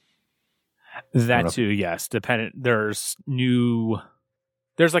DLC. That too, yes.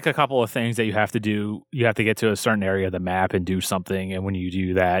 There's like a couple of things that you have to do. You have to get to a certain area of the map and do something, and when you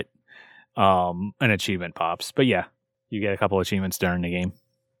do that, an achievement pops. But yeah, you get a couple of achievements during the game.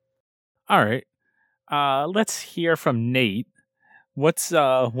 All right, let's hear from Nate. What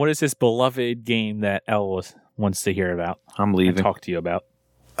is this beloved game that Elle wants to hear about? I'm leaving. And talk to you about.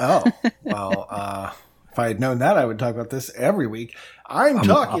 Oh, well, if I had known that, I would talk about this every week. I'm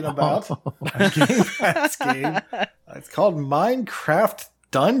talking about a Game Pass game. It's called Minecraft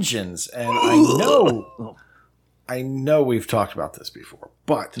Dungeons, and I know we've talked about this before,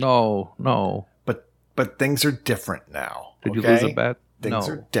 but no. But things are different now. Did you lose a bet? Things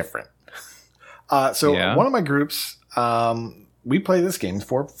are different. One of my groups, we play this game.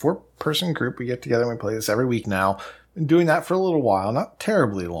 4-person group. We get together and we play this every week now. Been doing that for a little while, not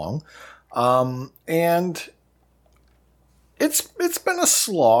terribly long. And it's been a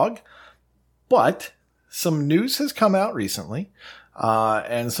slog, but some news has come out recently,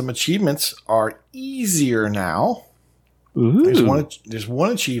 and some achievements are easier now. Ooh. There's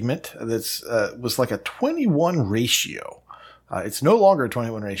one achievement that's was like a 21 ratio. It's no longer a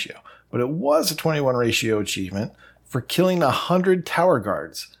 21 ratio, but it was a 21 ratio achievement for killing 100 tower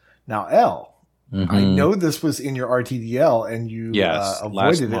guards. Now, Elle, I know this was in your RTDL, and you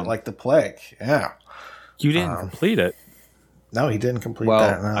avoided it like the plague. Yeah. You didn't complete it. No, he didn't complete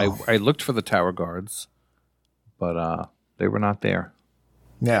that. No. I looked for the tower guards, but they were not there.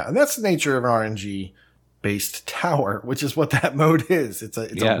 Yeah, and that's the nature of an RNG-based tower, which is what that mode is. It's a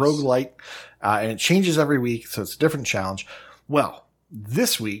roguelite, and it changes every week, so it's a different challenge. Well,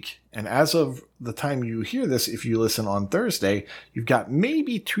 this week, and as of the time you hear this, if you listen on Thursday, you've got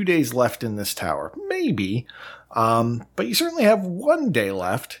maybe 2 days left in this tower. Maybe. But you certainly have 1 day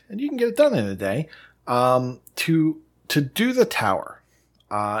left, and you can get it done in a day, to do the tower.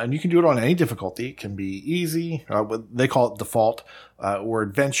 And you can do it on any difficulty. It can be easy, they call it default, or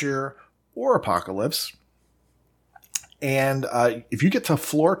adventure, or apocalypse. And if you get to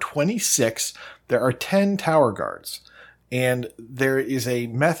floor 26, there are 10 tower guards. And there is a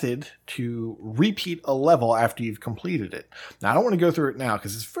method to repeat a level after you've completed it. Now, I don't want to go through it now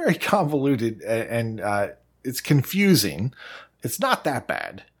because it's very convoluted and it's confusing. It's not that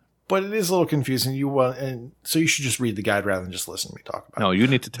bad, but it is a little confusing. So you should just read the guide rather than just listen to me talk about it. No, you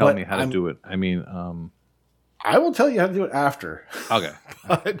need to tell me how to do it. I mean, I will tell you how to do it after. Okay.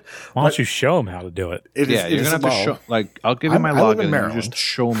 Why don't you show him how to do it? You're going to have to show, like, I'll give you my login and you just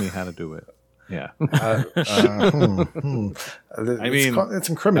show me how to do it. Yeah. I mean, it's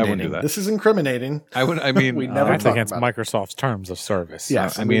incriminating. This is incriminating. We never talk against Microsoft's terms of service.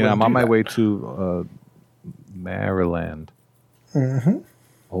 Yes. I mean, I'm on my way to Maryland. Mm-hmm.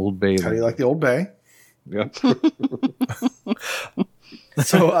 Old Bay. How do you like the Old Bay? Yep.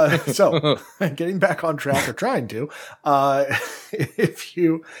 So getting back on track, or trying to, if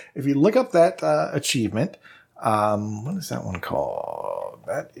you look up that achievement, what is that one called?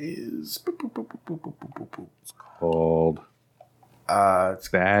 That is it's called it's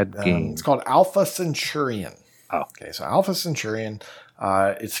bad game. It's called Alpha Centurion. Oh, okay. So Alpha Centurion,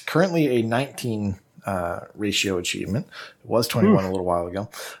 it's currently a 19 ratio achievement. It was 21 a little while ago.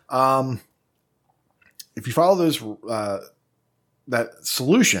 If you follow those that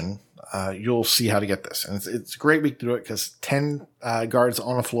solution, you'll see how to get this. And it's a great week to do it because 10 guards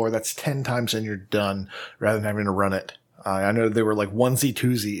on a floor, that's 10 times and you're done rather than having to run it. I know they were like onesie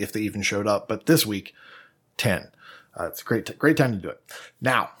twosie if they even showed up, but this week, 10. It's a great time to do it.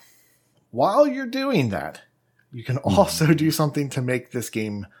 Now, while you're doing that, you can also do something to make this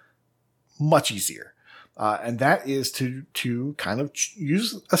game much easier. And that is to kind of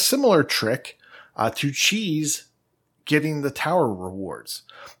use a similar trick to cheese getting the tower rewards.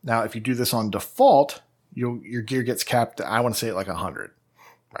 Now, if you do this on default, your gear gets capped, I want to say like 100,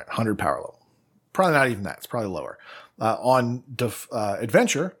 right? 100 power level. Probably not even that. It's probably lower. On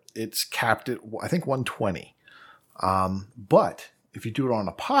adventure, it's capped at, I think, 120. But if you do it on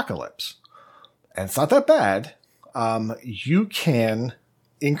apocalypse, and it's not that bad, you can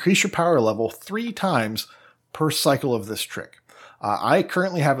increase your power level 3 times per cycle of this trick. I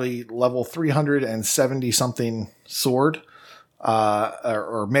currently have a level 370 something sword,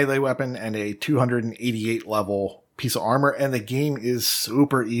 or melee weapon, and a 288 level piece of armor, and the game is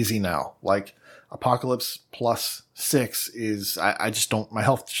super easy now. Like, Apocalypse plus 6 is, I just don't, my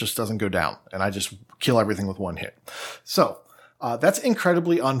health just doesn't go down, and I just kill everything with one hit. So that's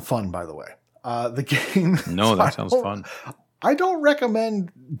incredibly unfun, by the way. The game. No, that sounds fun. I don't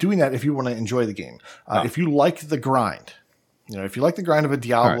recommend doing that if you want to enjoy the game. If you like the grind, if you like the grind of a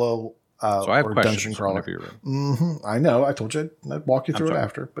Diablo so I have or questions dungeon crawler. whenever you're ready. I know. I told you I'd walk you through it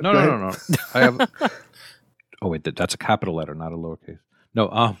after. But No. I have. Oh wait, that's a capital letter, not a lowercase.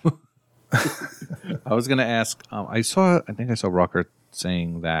 No. I was going to ask. I think I saw Rocker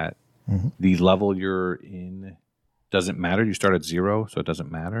saying that the level you're in doesn't matter. You start at 0, so it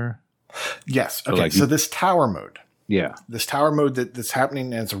doesn't matter. Yes. Okay. So this tower mode. Yeah. This tower mode that's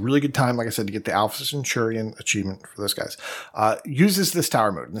happening, and it's a really good time, like I said, to get the Alpha Centurion achievement for those guys, uses this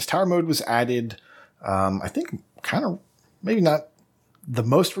tower mode. And this tower mode was added, I think, kind of maybe not the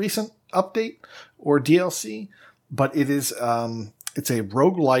most recent update or DLC, but it is, it's a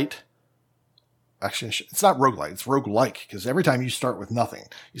roguelite. Actually, it's not roguelite, it's roguelike, because every time you start with nothing,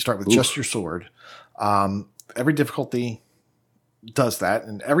 you start with just your sword. Every difficulty does that,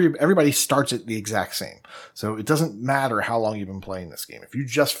 and everybody starts it the exact same. So it doesn't matter how long you've been playing this game. If you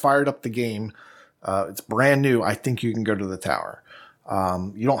just fired up the game, it's brand new, I think you can go to the tower.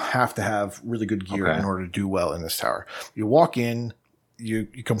 You don't have to have really good gear in order to do well in this tower. You walk in, you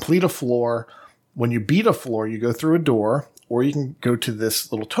complete a floor. When you beat a floor, you go through a door, or you can go to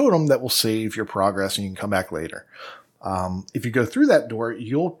this little totem that will save your progress and you can come back later. If you go through that door,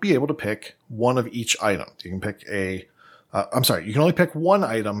 you'll be able to pick one of each item. You can pick you can only pick one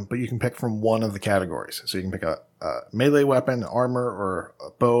item, but you can pick from one of the categories. So you can pick a melee weapon, armor, or a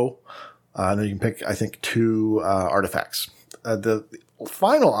bow. And then you can pick, I think, 2 artifacts. The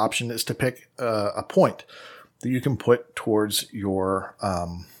final option is to pick a point that you can put towards your,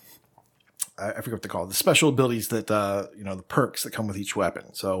 I forget what they call it, the special abilities that, the perks that come with each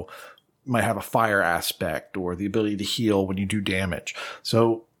weapon. So you might have a fire aspect or the ability to heal when you do damage.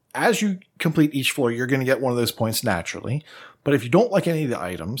 So as you complete each floor, you're going to get one of those points naturally. But if you don't like any of the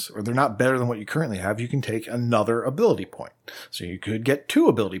items, or they're not better than what you currently have, you can take another ability point. So you could get 2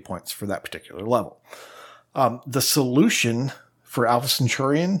 ability points for that particular level. The solution for Alpha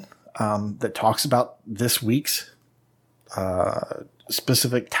Centurion that talks about this week's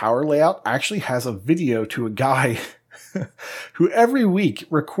specific tower layout actually has a video to a guy who every week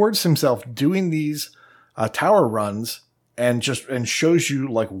records himself doing these tower runs and shows you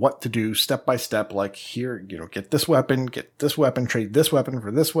like what to do step by step. Like here, get this weapon, trade this weapon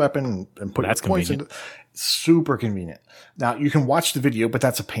for this weapon, and put your points into. Super convenient. Now you can watch the video, but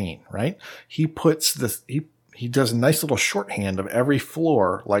that's a pain, right? He puts this. He does a nice little shorthand of every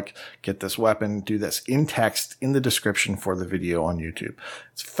floor, like get this weapon, do this in text in the description for the video on YouTube.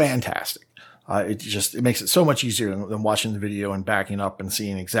 It's fantastic. It makes it so much easier than watching the video and backing up and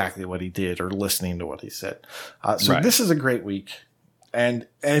seeing exactly what he did or listening to what he said. This is a great week. And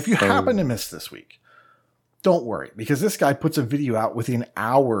if you happen to miss this week, don't worry, because this guy puts a video out within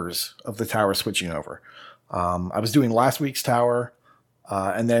hours of the tower switching over. I was doing last week's tower,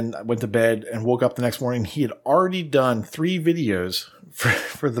 and then I went to bed and woke up the next morning. He had already done 3 videos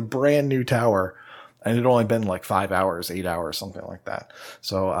for the brand new tower. And it had only been like 5 hours, 8 hours, something like that.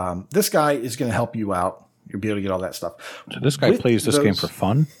 So this guy is going to help you out. You'll be able to get all that stuff. So this guy plays this game for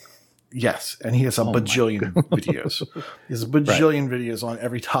fun? Yes. And he has a bajillion videos. He has a bajillion videos on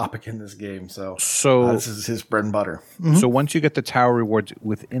every topic in this game. So this is his bread and butter. Mm-hmm. So once you get the tower rewards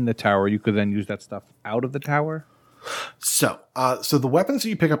within the tower, you could then use that stuff out of the tower? So the weapons that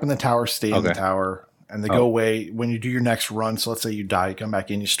you pick up in the tower stay in the tower. And they go away when you do your next run. So let's say you die, you come back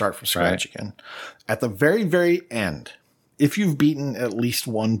in, you start from scratch again. At the very, very end, if you've beaten at least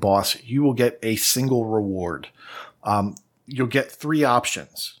one boss, you will get a single reward. You'll get 3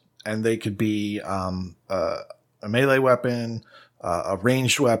 options, and they could be a melee weapon, a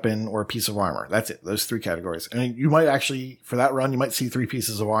ranged weapon, or a piece of armor. That's it. Those 3 categories. And you might actually, for that run, you might see 3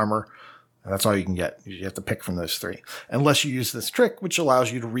 pieces of armor. And that's all you can get. You have to pick from those 3. Unless you use this trick, which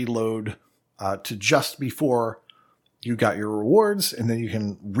allows you to reload to just before you got your rewards, and then you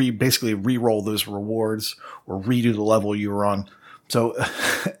can basically re-roll those rewards or redo the level you were on. So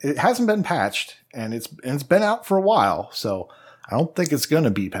it hasn't been patched, and it's been out for a while, so I don't think it's going to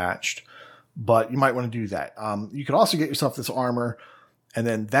be patched, but you might want to do that. You could also get yourself this armor, and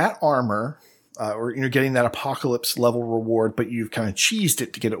then that armor, or you're getting that apocalypse level reward, but you've kind of cheesed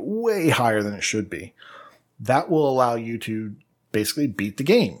it to get it way higher than it should be. That will allow you to basically beat the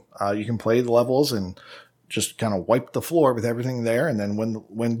game. You can play the levels and just kind of wipe the floor with everything there. And then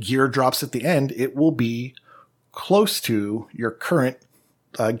when gear drops at the end, it will be close to your current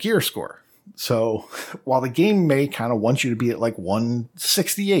gear score. So while the game may kind of want you to be at like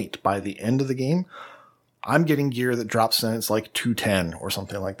 168 by the end of the game, I'm getting gear that drops in, it's like 210 or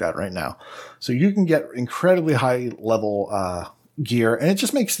something like that right now. So you can get incredibly high level gear, and it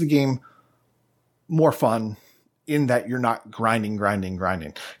just makes the game more fun in that you're not grinding.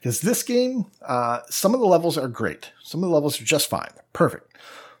 Because this game, some of the levels are great. Some of the levels are just fine. Perfect.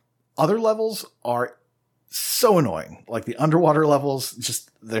 Other levels are so annoying. Like the underwater levels,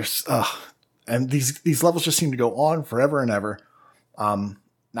 just there's, and these levels just seem to go on forever and ever.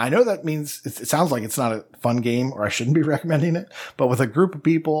 I know that means it sounds like it's not a fun game, or I shouldn't be recommending it, but with a group of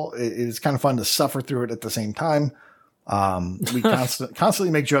people, it is kind of fun to suffer through it at the same time. We constantly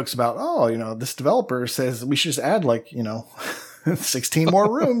make jokes about, this developer says we should just add 16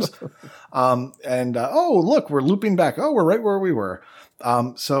 more rooms. Look, we're looping back. Oh, we're right where we were.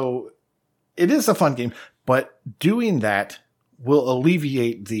 So it is a fun game, but doing that will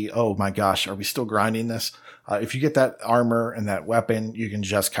alleviate the, oh my gosh, are we still grinding this? If you get that armor and that weapon, you can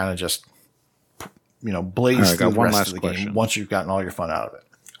just kind of blaze through the rest of the game once you've gotten all your fun out of it.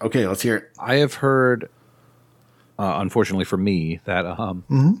 Okay, let's hear it. I have heard, unfortunately for me, that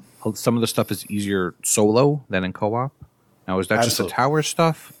some of the stuff is easier solo than in co-op. Now, is that just the tower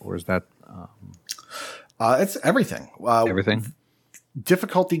stuff, or is that... it's everything. Everything?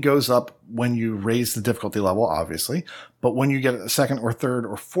 Difficulty goes up when you raise the difficulty level, obviously. But when you get a second or third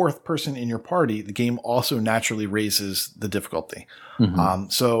or fourth person in your party, the game also naturally raises the difficulty. Mm-hmm.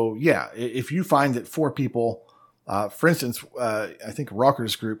 If you find that 4 people, for instance, I think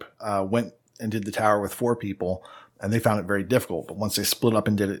Rocker's group went and did the tower with 4 people, and they found it very difficult. But once they split up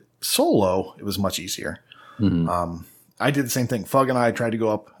and did it solo, it was much easier. Mm-hmm. I did the same thing. Fug and I tried to go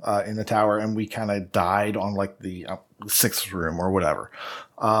up in the tower, and we kind of died on like the 6th room or whatever.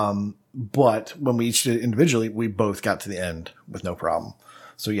 But when we each did it individually, we both got to the end with no problem.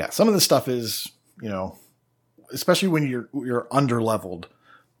 So yeah, some of this stuff is, especially when you're under leveled,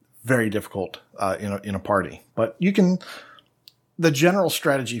 very difficult in a party. But the general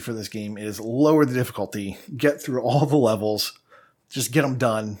strategy for this game is lower the difficulty, get through all the levels, just get them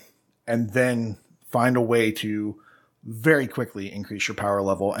done, and then find a way to very quickly increase your power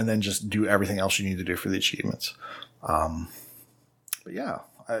level, and then just do everything else you need to do for the achievements.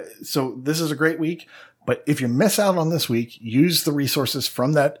 So this is a great week, but if you miss out on this week, use the resources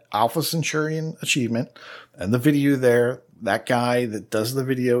from that Alpha Centurion achievement and the video there. That guy that does the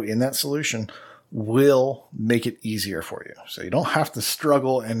video in that solution will make it easier for you. So you don't have to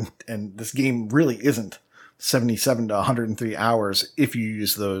struggle, and this game really isn't 77 to 103 hours if you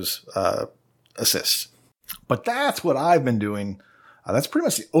use those assists. But that's what I've been doing. That's pretty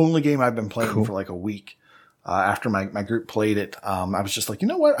much the only game I've been playing for like a week. After my group played it, I was just like, you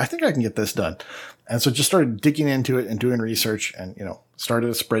know what? I think I can get this done. And so just started digging into it and doing research, and, started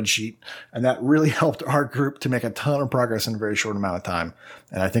a spreadsheet. And that really helped our group to make a ton of progress in a very short amount of time.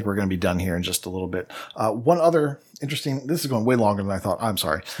 And I think we're going to be done here in just a little bit. One other interesting, this is going way longer than I thought. I'm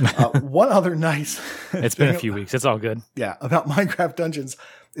sorry. One other nice. It's been a few weeks. It's all good. Yeah. About Minecraft Dungeons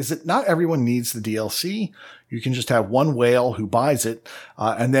is that not everyone needs the DLC. You can just have one whale who buys it.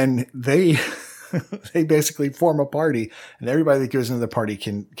 And then they basically form a party, and everybody that goes into the party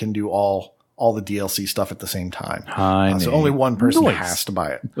can do all the DLC stuff at the same time. So only one person has to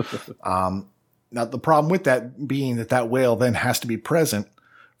buy it. Now the problem with that being that whale then has to be present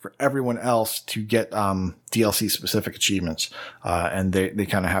for everyone else to get DLC specific achievements. And they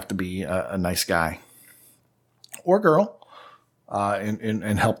kind of have to be a nice guy or girl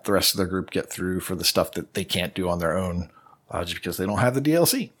and help the rest of their group get through for the stuff that they can't do on their own just because they don't have the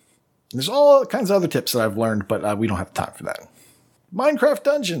DLC. There's all kinds of other tips that I've learned, but we don't have time for that. Minecraft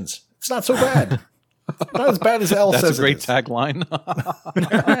Dungeons. It's not so bad. Not as bad as Elle says. That's a great tagline.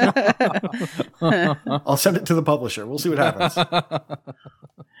 I'll send it to the publisher. We'll see what happens.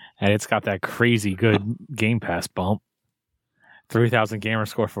 And it's got that crazy good Game Pass bump. 3,000 gamer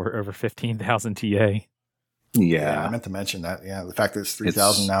score for over 15,000 TA. Yeah, I meant to mention that. Yeah, the fact that it's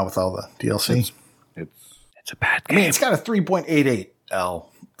 3,000 now with all the DLC. It's a bad game. I mean, it's got a 3.88, Elle.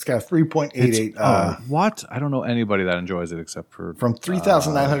 It's got a 3.88. What? I don't know anybody that enjoys it except for... From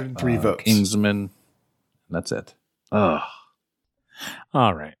 3,903 votes. Kingsman. That's it. Ugh.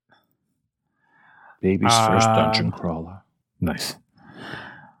 All right. Baby's first dungeon crawler. Nice.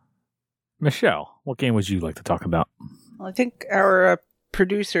 Michelle, what game would you like to talk about? Well, I think our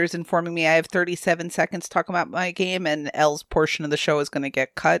producer is informing me I have 37 seconds to talk about my game, and Elle's portion of the show is going to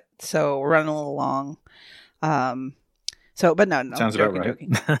get cut, so we're running a little long. But no. Sounds about right.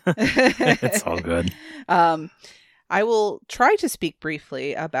 It's all good. I will try to speak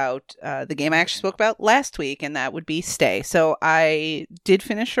briefly about the game I actually spoke about last week, and that would be Stay. So I did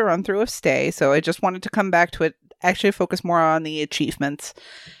finish a run through of Stay, so I just wanted to come back to it, actually focus more on the achievements,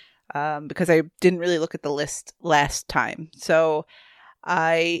 because I didn't really look at the list last time. So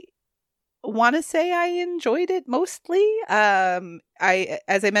I want to say I enjoyed it mostly. As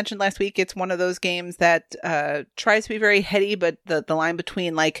I mentioned last week, it's one of those games that tries to be very heady, but the line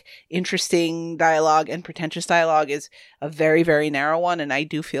between like interesting dialogue and pretentious dialogue is a very, very narrow one. And I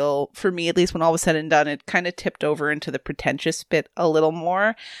do feel, for me at least, when all was said and done, it kind of tipped over into the pretentious bit a little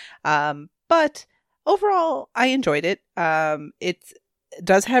more. But overall, I enjoyed it. It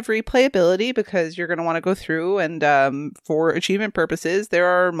does have replayability because you're going to want to go through, and for achievement purposes, there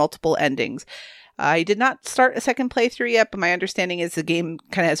are multiple endings. I did not start a second playthrough yet, but my understanding is the game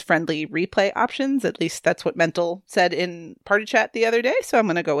kind of has friendly replay options. At least that's what Mental said in party chat the other day, so I'm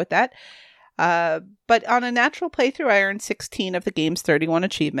going to go with that. But on a natural playthrough, I earned 16 of the game's 31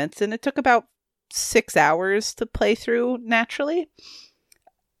 achievements, and it took about 6 hours to play through naturally.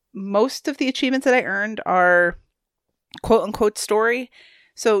 Most of the achievements that I earned are quote-unquote story.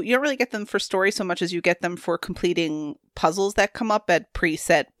 So you don't really get them for story so much as you get them for completing puzzles that come up at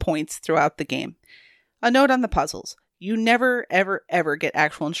preset points throughout the game. A note on the puzzles. You never, ever, ever get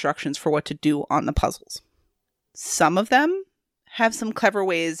actual instructions for what to do on the puzzles. Some of them have some clever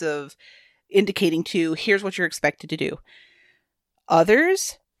ways of indicating to you, here's what you're expected to do.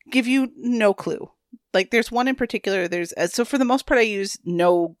 Others give you no clue. Like, there's one in particular, so for the most part, I used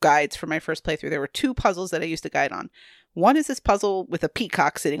no guides for my first playthrough. There were 2 puzzles that I used a guide on. One is this puzzle with a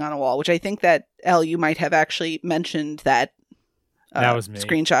peacock sitting on a wall, which I think that, Elle, you might have actually mentioned that was me.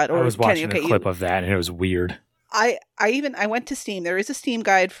 Screenshot. Or I was watching Kenny, a clip of that, and it was weird. I went to Steam. There is a Steam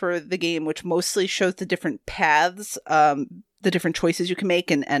guide for the game, which mostly shows the different paths, the different choices you can make,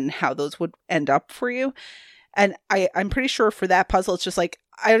 and how those would end up for you. And I'm pretty sure for that puzzle, it's just like,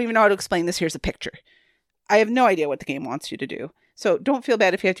 I don't even know how to explain this. Here's a picture. I have no idea what the game wants you to do. So don't feel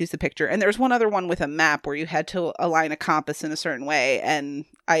bad if you have to use the picture. And there's one other one with a map where you had to align a compass in a certain way. And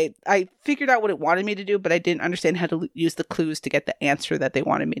I figured out what it wanted me to do, but I didn't understand how to use the clues to get the answer that they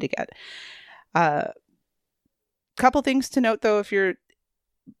wanted me to get. Couple things to note, though, if you're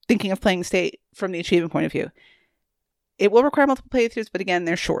thinking of playing State from the achievement point of view. It will require multiple playthroughs, but again,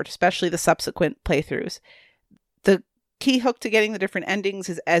 they're short, especially the subsequent playthroughs. The key hook to getting the different endings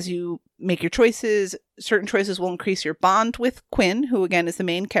is as you make your choices, certain choices will increase your bond with Quinn, who again is the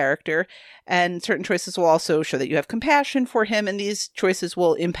main character, and certain choices will also show that you have compassion for him, and these choices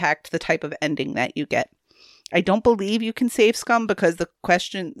will impact the type of ending that you get. I don't believe you can save Scum because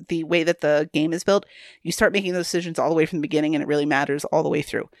the way that the game is built, you start making those decisions all the way from the beginning and it really matters all the way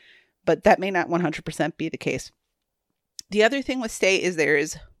through. But that may not 100% be the case. The other thing with Stay is there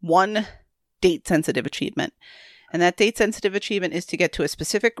is one date-sensitive achievement. And that date-sensitive achievement is to get to a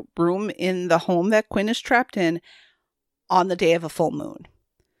specific room in the home that Quinn is trapped in on the day of a full moon.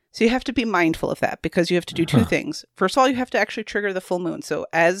 So you have to be mindful of that because you have to do 2 things. First of all, you have to actually trigger the full moon. So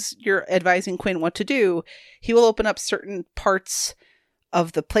as you're advising Quinn what to do, he will open up certain parts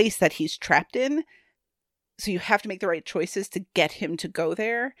of the place that he's trapped in. So you have to make the right choices to get him to go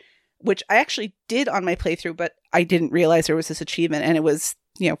there, which I actually did on my playthrough, but I didn't realize there was this achievement, and it was,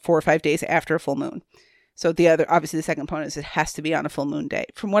 4 or 5 days after a full moon. So obviously the second component is it has to be on a full moon day.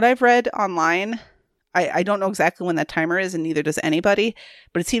 From what I've read online, I don't know exactly when that timer is, and neither does anybody,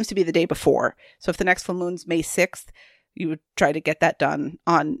 but it seems to be the day before. So if the next full moon's May 6th, you would try to get that done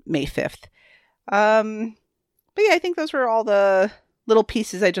on May 5th. But yeah, I think those were all the little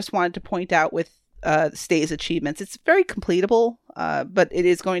pieces I just wanted to point out with Stay's achievements. It's very completable, but it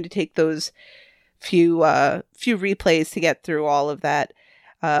is going to take those few replays to get through all of that.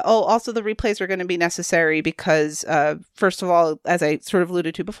 Also the replays are going to be necessary because, first of all, as I sort of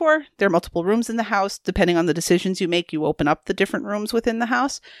alluded to before, there are multiple rooms in the house. Depending on the decisions you make, you open up the different rooms within the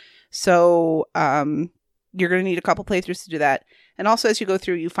house. So you're going to need a couple playthroughs to do that. And also, as you go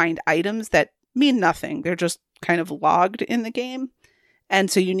through, you find items that mean nothing. They're just kind of logged in the game.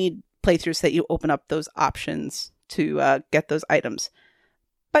 And so you need playthroughs that you open up those options to get those items.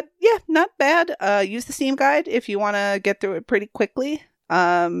 But yeah, not bad. Use the Steam guide if you want to get through it pretty quickly.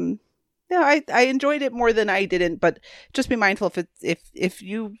 I enjoyed it more than I didn't, but just be mindful if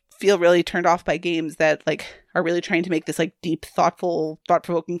you feel really turned off by games that like are really trying to make this like deep, thoughtful,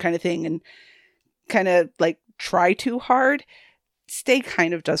 thought-provoking kind of thing and kind of like try too hard, Stay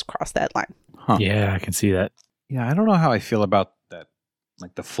kind of does cross that line. Huh. Yeah, I can see that. Yeah, I don't know how I feel about that,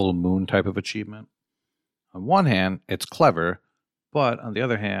 like the full moon type of achievement. On one hand, it's clever, but on the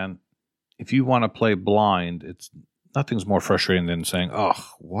other hand, if you want to play blind, it's nothing's more frustrating than saying, "Oh,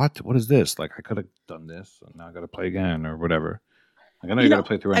 what is this? Like, I could have done this, and now I got to play again or whatever." Like, I know you got to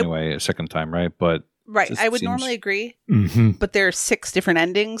play through anyway a second time, right? But right, I would normally agree, but there are 6 different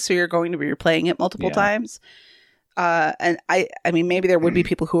endings, so you're going to be replaying it multiple times. And I mean, maybe there would be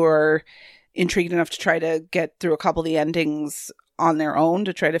people who are intrigued enough to try to get through a couple of the endings on their own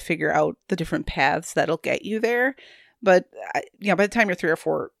to try to figure out the different paths that'll get you there. But by the time you're 3 or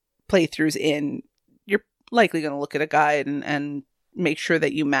 4 playthroughs in, you're likely going to look at a guide and make sure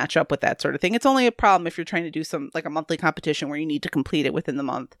that you match up with that sort of thing. It's only a problem if you're trying to do some like a monthly competition where you need to complete it within the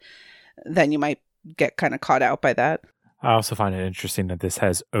month. Then you might get kind of caught out by that. I also find it interesting that this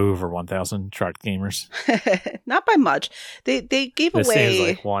has over 1,000 tracked gamers. Not by much. They gave this away. This seems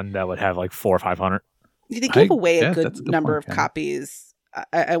like one that would have like 400 or 500. They gave away a good number of copies.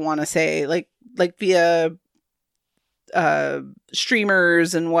 I want to say, like via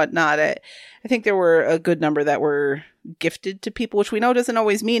streamers and whatnot. I think there were a good number that were gifted to people, which we know doesn't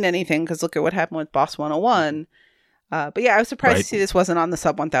always mean anything because look at what happened with Boss 101. But yeah, I was surprised to see this wasn't on the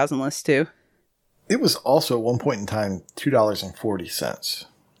sub 1,000 list too. It was also at one point in time $2.40.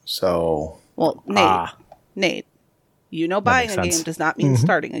 So, well, Nate, buying a game does not mean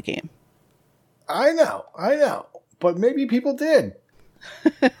starting a game. I know, but maybe people did.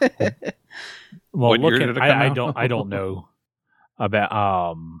 Well, I don't know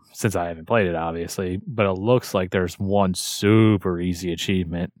about since I haven't played it, obviously, but it looks like there's one super easy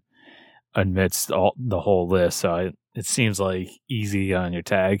achievement amidst the whole list. So it seems like easy on your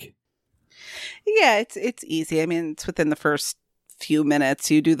tag. Yeah, it's easy. I mean, it's within the first few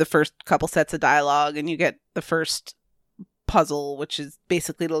minutes. You do the first couple sets of dialogue and you get the first puzzle, which is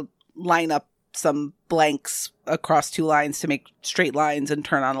basically to line up some blanks across 2 lines to make straight lines and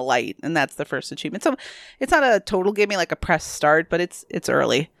turn on a light. And that's the first achievement. So it's not a total give me like a press start, but it's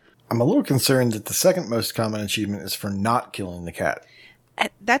early. I'm a little concerned that the second most common achievement is for not killing the cat.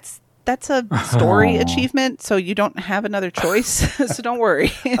 That's a story achievement, so you don't have another choice. So don't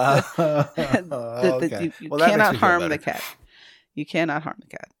worry. You cannot harm the cat. You cannot harm the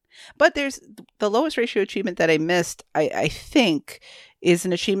cat. But there's the lowest ratio achievement that I missed, I think, is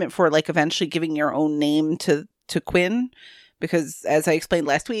an achievement for like eventually giving your own name to Quinn. Because as I explained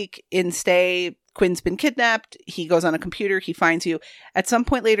last week, in Stay, Quinn's been kidnapped. He goes on a computer. He finds you. At some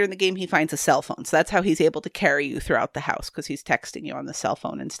point later in the game, he finds a cell phone. So that's how he's able to carry you throughout the house because he's texting you on the cell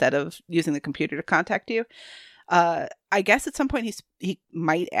phone instead of using the computer to contact you. I guess at some point he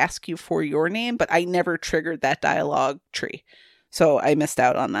might ask you for your name, but I never triggered that dialogue tree. So I missed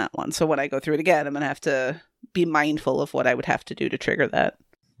out on that one. So when I go through it again, I'm going to have to be mindful of what I would have to do to trigger that.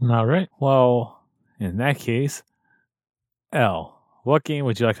 All right. Well, in that case, Elle, what game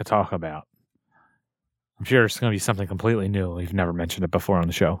would you like to talk about? I'm sure it's going to be something completely new. We've never mentioned it before on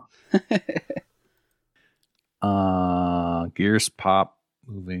the show. Gears Pop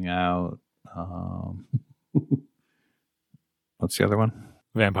moving out. What's the other one?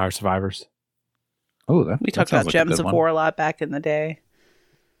 Vampire Survivors. Oh, we talked about Gems of War a lot back in the day.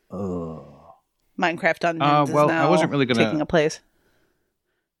 Minecraft Dungeons is now I wasn't really taking a place.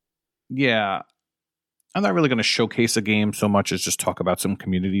 Yeah. I'm not really going to showcase a game so much as just talk about some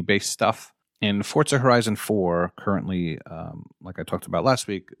community-based stuff. In Forza Horizon 4, currently, like I talked about last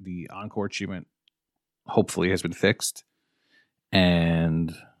week, the Encore achievement hopefully has been fixed.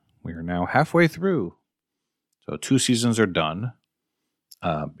 And we are now halfway through. So 2 seasons are done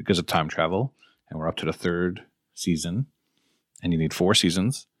because of time travel. And we're up to the 3rd season. And you need 4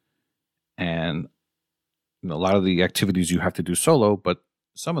 seasons. And a lot of the activities you have to do solo, but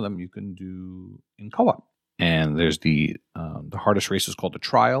some of them you can do in co-op. And there's the hardest race is called the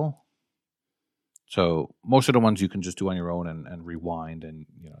Trial. So most of the ones you can just do on your own and rewind, and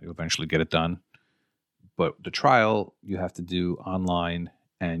you'll eventually get it done. But the Trial you have to do online,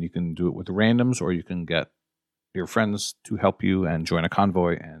 and you can do it with randoms, or you can get your friends to help you and join a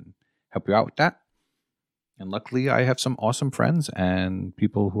convoy and help you out with that. And luckily, I have some awesome friends and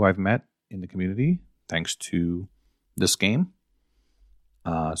people who I've met in the community thanks to this game.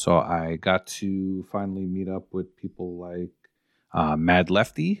 So I got to finally meet up with people like Mad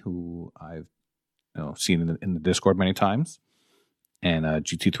Lefty, who I've seen in the Discord many times, and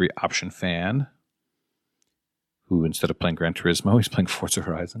GT3 Option Fan, who instead of playing Gran Turismo, he's playing Forza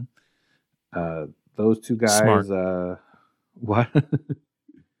Horizon. Those 2 guys. Smart. What?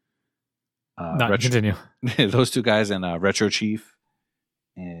 Continue. Those 2 guys and Retro Chief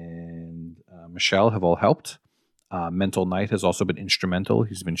and Michelle have all helped. Mental Knight has also been instrumental.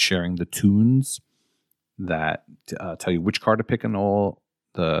 He's been sharing the tunes that tell you which car to pick in all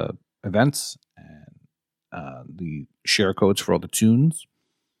the events and the share codes for all the tunes.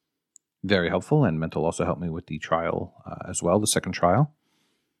 very helpful. And Mental also helped me with the trial as well, the second trial.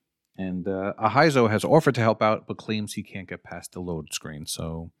 And Ahizo has offered to help out, but claims he can't get past the load screen.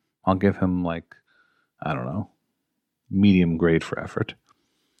 So I'll give him medium grade for effort.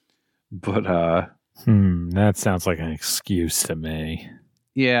 But that sounds like an excuse to me.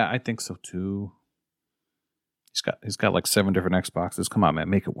 Yeah, I think so too. He's got like 7 different Xboxes. Come on, man,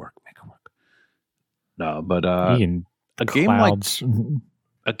 make it work. No, but a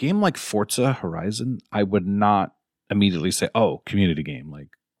game like Forza Horizon, I would not immediately say, "Oh, community game, like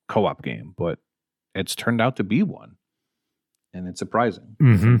co-op game," but it's turned out to be one, and it's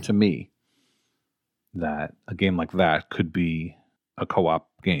surprising to me that a game like that could be a co-op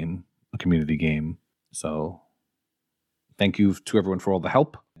game, a community game. So, thank you to everyone for all the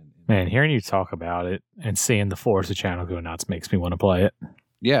help. Man, hearing you talk about it and seeing the Forza channel go nuts makes me want to play it.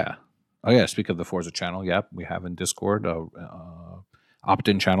 Yeah. Oh, yeah. Speak of the Forza channel, yep, we have in Discord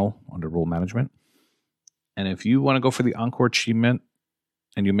opt-in channel under rule management. And if you want to go for the Encore achievement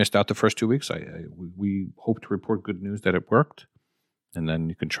and you missed out the first 2 weeks, we hope to report good news that it worked. And then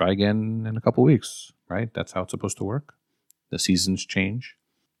you can try again in a couple weeks, right? That's how it's supposed to work. The seasons change.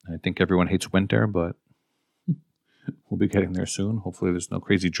 I think everyone hates winter, but we'll be getting there soon. Hopefully there's no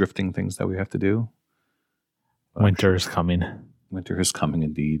crazy drifting things that we have to do. Winter is coming. Winter is coming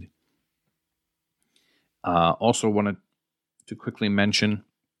indeed. Also wanted to quickly mention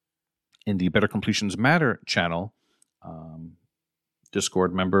in the Better Completions Matter channel,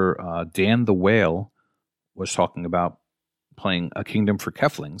 Discord member Dan the Whale was talking about playing A Kingdom for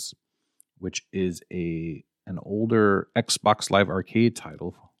Keflings, which is an older Xbox Live Arcade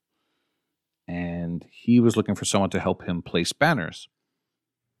title. And he was looking for someone to help him place banners.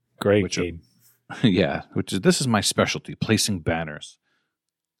 Great game. This is my specialty, placing banners.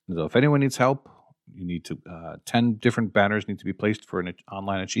 So if anyone needs help, you need to 10 different banners need to be placed for an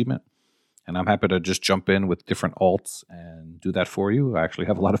online achievement. And I'm happy to just jump in with different alts and do that for you. I actually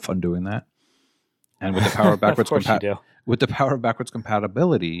have a lot of fun doing that. And with the power of backwards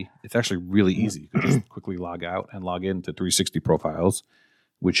compatibility, it's actually really easy. You can just quickly log out and log into 360 profiles,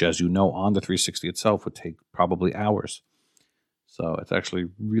 which, as you know, on the 360 itself would take probably hours. So it's actually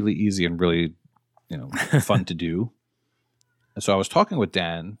really easy and really, fun to do. And so I was talking with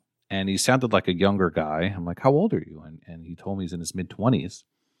Dan, and he sounded like a younger guy. I'm like, "How old are you?" And he told me he's in his mid-20s.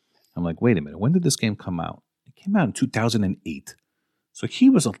 I'm like, "Wait a minute, when did this game come out?" It came out in 2008. So he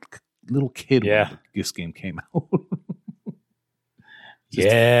was a little kid when this game came out.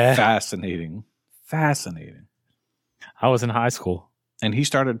 Fascinating. I was in high school. And he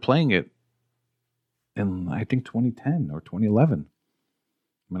started playing it in, I think, 2010 or 2011.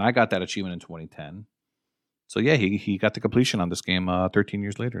 I mean, I got that achievement in 2010. So, yeah, he got the completion on this game 13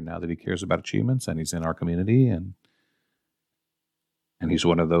 years later, now that he cares about achievements and he's in our community. And he's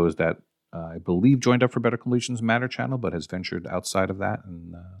one of those that I believe joined up for Better Completions Matter channel, but has ventured outside of that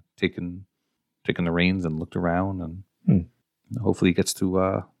and taken the reins and looked around. And hopefully he gets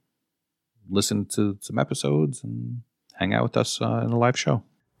to listen to some episodes and hang out with us in a live show.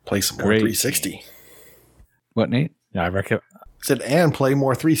 Play some more 360. What, Nate? Yeah, I reckon. Said, and play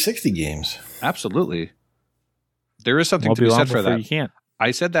more 360 games. Absolutely. There is something to be said for that. You can't.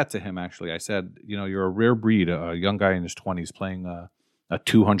 I said that to him, actually. I said, you're a rare breed, a young guy in his 20s playing a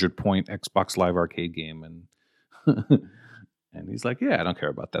 200-point Xbox Live Arcade game. And and he's like, "Yeah, I don't care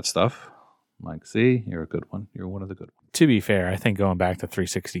about that stuff." I'm like, "See, you're a good one. You're one of the good ones." To be fair, I think going back to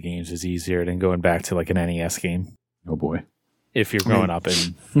 360 games is easier than going back to like an NES game. Oh, boy. If you're growing up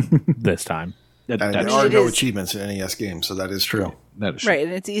in this time. There are no achievements in NES games, so that is true. That is true. Right,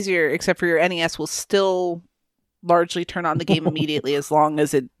 and it's easier, except for your NES will still largely turn on the game immediately as long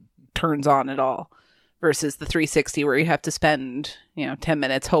as it turns on at all, versus the 360 where you have to spend 10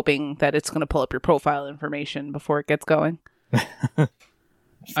 minutes hoping that it's going to pull up your profile information before it gets going.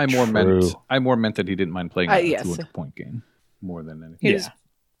 I more meant that he didn't mind playing a 200-point game more than anything. He was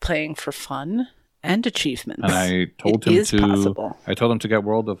playing for fun and achievements. And I told him to get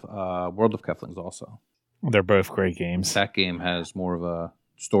World of Keflings also. They're both great games. That game has more of a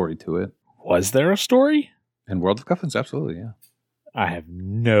story to it. Was there a story? In World of Keflings, absolutely, yeah. I have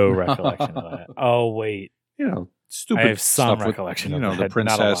no recollection of that. Oh, wait. Stupid I have some stuff recollection of that. The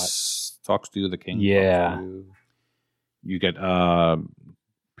princess talks to you, the king talks to you. You get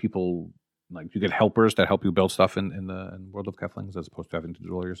people, like, you get helpers that help you build stuff in World of Keflings as opposed to having to do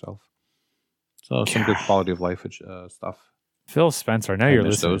it all yourself. So some good quality of life stuff. Phil Spencer, I know you're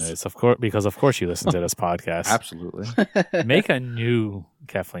listening to this, of course, because of course you listen to this podcast. Absolutely. Make a new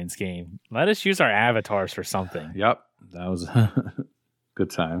Keflings game. Let us use our avatars for something. Yep. That was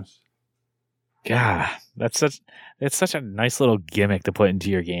good times. God, it's such a nice little gimmick to put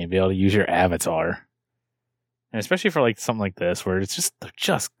into your game, be able to use your avatar. And especially for like something like this, where they're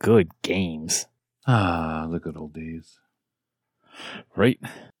just good games. Ah, the good old days. Right?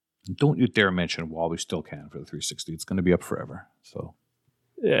 Don't you dare mention while we still can for the 360. It's going to be up forever. So,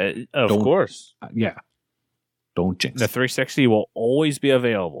 of course. Yeah. Don't jinx The 360 will always be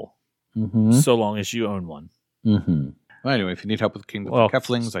available, so long as you own one. Mm-hmm. Well, anyway, if you need help with Kingdom of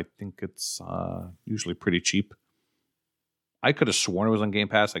Keflings, I think it's usually pretty cheap. I could have sworn it was on Game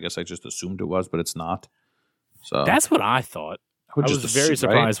Pass. I guess I just assumed it was, but it's not. So that's what I thought. I was very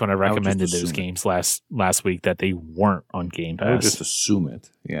surprised when I recommended those games last week that they weren't on Game Pass. I would just assume it.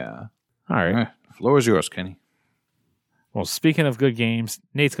 Yeah. All right. Floor is yours, Kenny. Well, speaking of good games,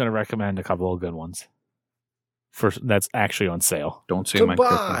 Nate's going to recommend a couple of good ones. That's actually on sale. Don't say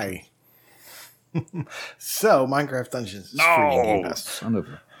Minecraft. So, Minecraft Dungeons is free on Game Pass. Son of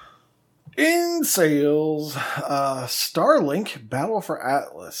a... In sales, Starlink Battle for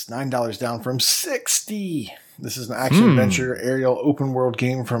Atlas, $9 down from $60. This is an action-adventure aerial open-world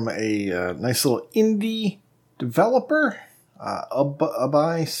game from a nice little indie developer,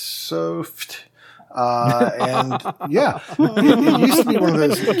 Ubisoft. And yeah, it used to be one of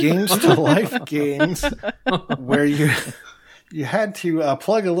those games-to-life games where you had to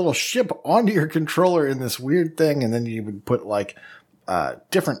plug a little ship onto your controller in this weird thing, and then you would put like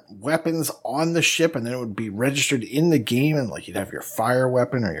different weapons on the ship, and then it would be registered in the game, and like you'd have your fire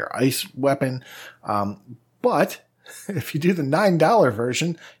weapon or your ice weapon. But if you do the $9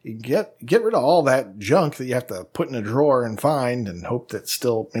 version, you get rid of all that junk that you have to put in a drawer and find and hope that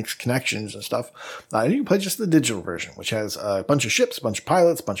still makes connections and stuff. And you can play just the digital version, which has a bunch of ships, a bunch of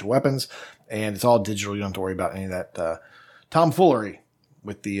pilots, a bunch of weapons, and it's all digital. You don't have to worry about any of that tomfoolery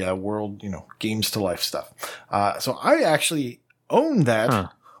with the world, games to life stuff. So I actually own that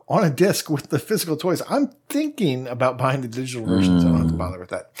on a disc with the physical toys. I'm thinking about buying the digital version, so I don't have to bother with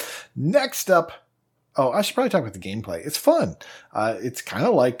that. Next up, I should probably talk about the gameplay. It's fun. It's kind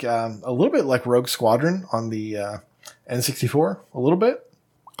of like a little bit like Rogue Squadron on the N64, a little bit.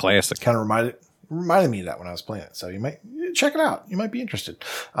 Classic. Kind of reminded me of that when I was playing it. So you might check it out. You might be interested.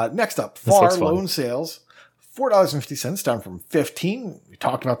 Next up, Far Lone Sales. $4.50 down from $15. We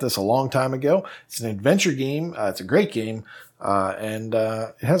talked about this a long time ago. It's an adventure game. It's a great game. And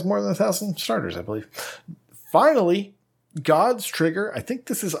it has more than 1,000 starters, I believe. Finally, God's Trigger. I think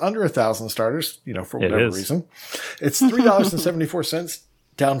this is under 1,000 starters, for whatever reason. It's $3.74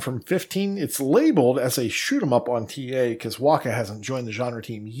 down from $15. It's labeled as a shoot 'em up on TA because Waka hasn't joined the genre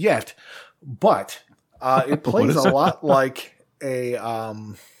team yet. But it plays a lot like a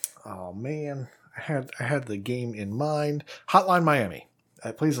oh man. I had the game in mind. Hotline Miami.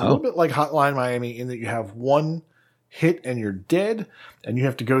 It plays a little bit like Hotline Miami in that you have one hit and you're dead, and you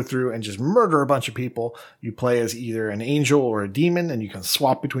have to go through and just murder a bunch of people. You play as either an angel or a demon, and you can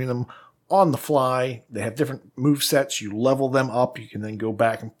swap between them on the fly. They have different move sets. You level them up. You can then go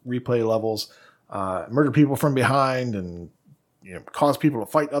back and replay levels, murder people from behind, and cause people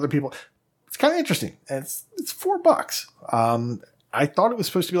to fight other people. It's kind of interesting. And it's $4. I thought it was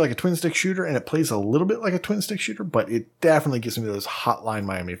supposed to be like a twin stick shooter, and it plays a little bit like a twin stick shooter, but it definitely gives me those Hotline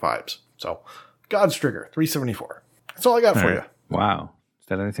Miami vibes. So, God's Trigger, $3.74. That's all I got for you. Wow. Is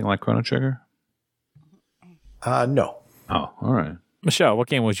that anything like Chrono Trigger? No. Oh, all right. Michelle, what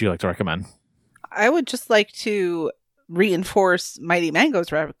game would you like to recommend? I would just like to reinforce Mighty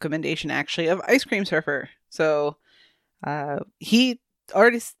Mango's recommendation, actually, of Ice Cream Surfer. So, he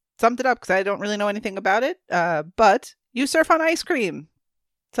already summed it up because I don't really know anything about it, but you surf on ice cream.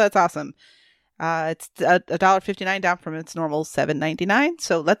 So that's awesome. It's $1.59 down from its normal $7.99.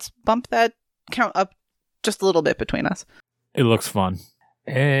 So let's bump that count up just a little bit between us. It looks fun.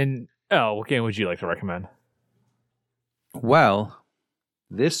 And what game would you like to recommend? Well,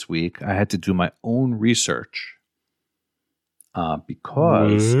 this week I had to do my own research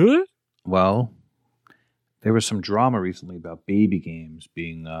because, well, there was some drama recently about baby games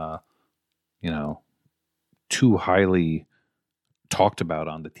being, too highly talked about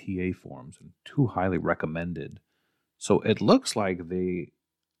on the TA forums and too highly recommended. So it looks like they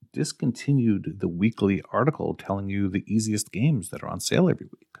discontinued the weekly article telling you the easiest games that are on sale every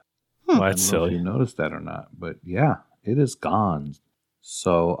week. Well, that's silly. I don't know if you noticed that or not, but yeah, it is gone.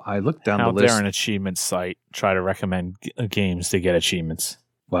 So I looked down the list. How dare an achievement site try to recommend games to get achievements?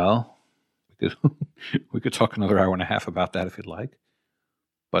 Well, we could talk another hour and a half about that if you'd like.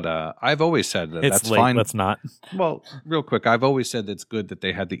 But I've always said that that's late, fine. Let's not. Well, real quick, I've always said it's good that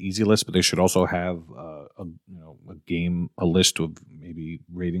they had the easy list, but they should also have a list of maybe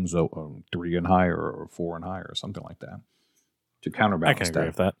ratings of 3 and higher or 4 and higher or something like that. to counterbalance I can agree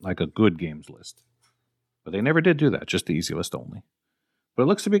with that. like a good games list. But they never did do that, just the easy list only. But it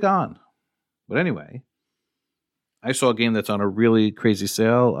looks to be gone. But anyway, I saw a game that's on a really crazy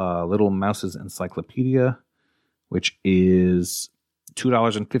sale, Little Mouse's Encyclopedia, which is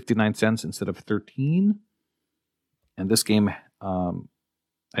 $2.59 instead of $13. And this game,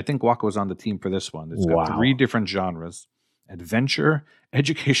 I think Waka was on the team for this one. It's got 3 different genres: adventure,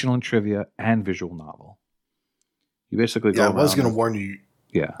 educational and trivia, and visual novel. You basically go I was going to warn you.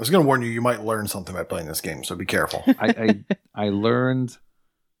 Yeah. I was going to warn you might learn something by playing this game, so be careful. I learned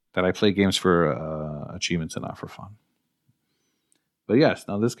that I play games for achievements and not for fun. But yes,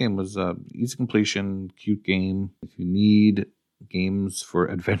 now this game was easy completion, cute game. If you need games for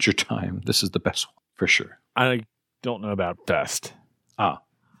adventure time, this is the best one for sure. I don't know about best.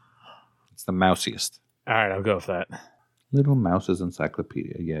 It's the mousiest. All right, I'll go with that. Little Mouse's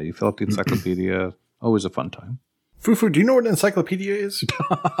Encyclopedia. Yeah, you fill out the encyclopedia. Always a fun time. Fufu, do you know what an encyclopedia is?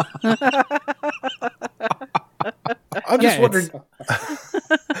 I'm just wondering.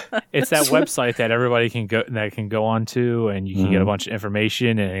 It's that website that everybody can go onto, and you can get a bunch of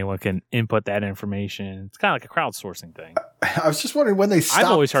information, and anyone can input that information. It's kind of like a crowdsourcing thing. I was just wondering when they stopped.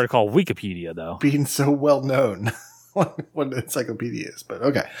 I've always heard it called Wikipedia, though. Being so well known what an encyclopedia is, but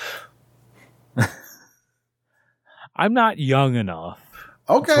okay. I'm not young enough.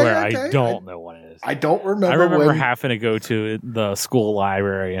 Okay, where I don't know what it is. I don't remember. I remember having to go to the school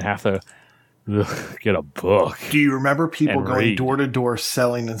library and have to get a book. Do you remember people going read. door to door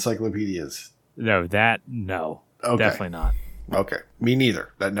selling encyclopedias? No. Okay. Definitely not. Okay, me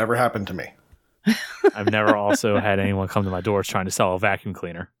neither. That never happened to me. I've never also had anyone come to my doors trying to sell a vacuum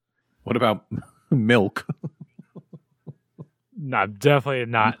cleaner. What about milk? No, I'm definitely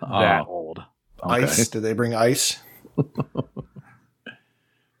not that old. Okay. Ice? Did they bring ice?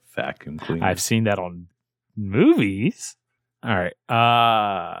 Vacuum cleaner. I've seen that on movies. All right.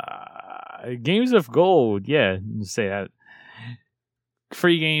 Games of Gold. Yeah, say that.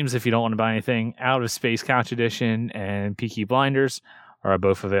 Free games if you don't want to buy anything. Out of Space Couch Edition and Peaky Blinders are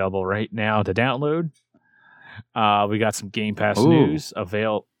both available right now to download. We got some Game Pass news.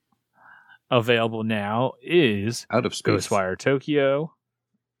 Available now is Out of Space. Ghostwire Tokyo,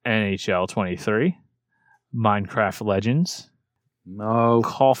 NHL 23, Minecraft Legends. No.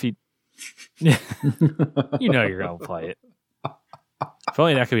 Coffee. You know you're going to play it. If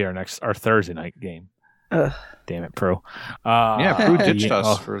only that could be our Thursday night game. Damn it, Pro. Pro ditched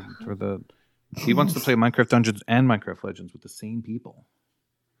us for the... He wants to play Minecraft Dungeons and Minecraft Legends with the same people.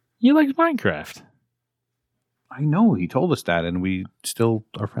 You like Minecraft. I know. He told us that, and we still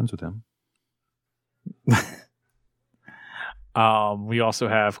are friends with him. We also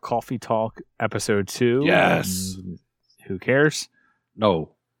have Coffee Talk Episode 2. Yes. Who cares?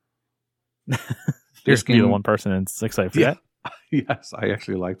 No. There's the one person that's excited for that. Yes, I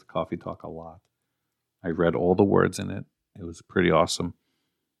actually liked Coffee Talk a lot. I read all the words in it. It was pretty awesome.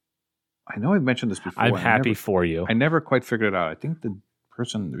 I know I've mentioned this before. I'm happy for you. I never quite figured it out. I think the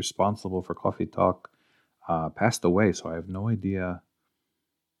person responsible for Coffee Talk passed away, so I have no idea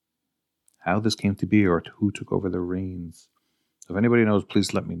how this came to be or who took over the reins. So if anybody knows,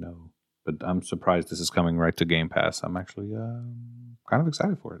 please let me know. But I'm surprised this is coming right to Game Pass. I'm actually kind of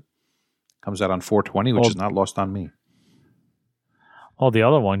excited for it. Comes out on 4/20, which is not lost on me. Oh, the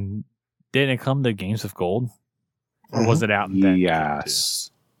other one, didn't it come to Games of Gold? Or was it out then? Yes.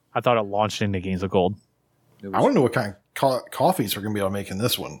 I thought it launched into Games of Gold. I want to know what kind of coffees we're going to be able to make in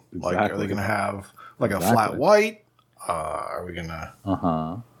this one. Exactly. Like, are they going to have like a flat white? Are we going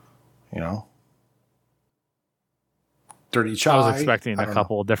to, dirty chai? I was expecting a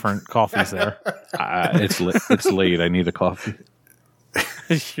couple of different coffees there. It's late. I need a coffee.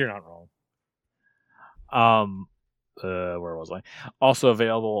 You're not wrong. Where was I? Also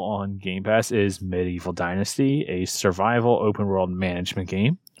available on Game Pass is Medieval Dynasty, a survival open world management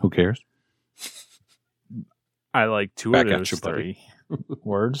game. Who cares? I like two Back of at those you, buddy. 3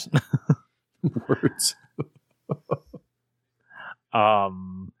 words. Words.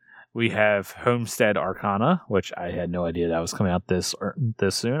 We have Homestead Arcana, which I had no idea that was coming out this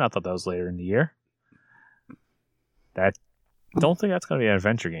soon. I thought that was later in the year. Don't think that's going to be an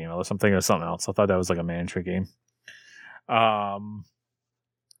adventure game, unless I'm thinking of something else. I thought that was like a management game.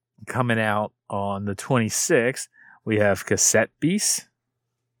 Coming out on the 26th, we have Cassette Beast,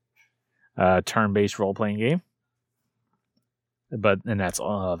 turn-based role-playing game. And that's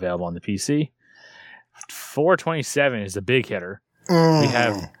available on the PC. 4/27 is the big hitter. We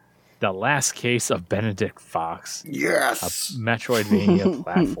have The Last Case of Benedict Fox. Yes. A Metroidvania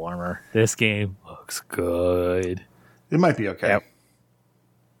platformer. This game looks good. It might be okay. Yep.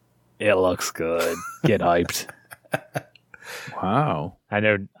 It looks good. Get hyped. Wow. I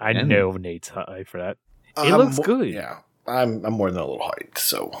know Nate's hyped for that. It looks good. Yeah, I'm more than a little hyped.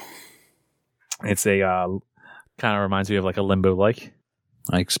 So it's a kind of reminds me of like a Limbo like.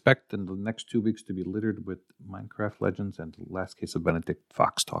 I expect in the next 2 weeks to be littered with Minecraft Legends and the last case of Benedict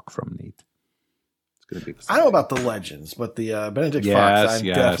Fox talk from Nate. It's going to be exciting. I don't know about the Legends, but the Benedict Fox, I'm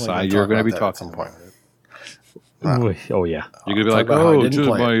definitely you're going to be talking talking at some point. Oh yeah, you're going to be like, oh, just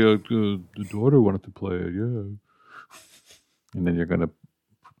my the daughter wanted to play it, yeah. And then you're going to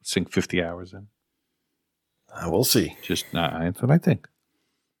sink 50 hours in. We'll see. That's what I think.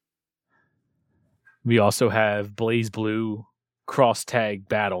 We also have Blaze Blue Cross Tag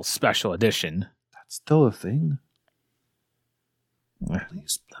Battle Special Edition. That's still a thing.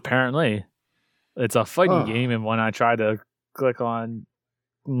 Apparently, it's a fighting game, and when I try to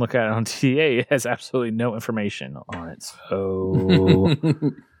look at it on TA, it has absolutely no information on it. So,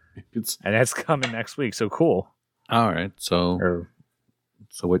 and that's coming next week. So cool. All right, so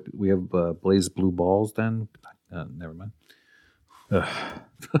what we have Blaze Blue Balls then? Never mind.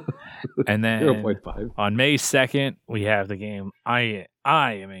 And then 0.5. on May 2nd, we have the game I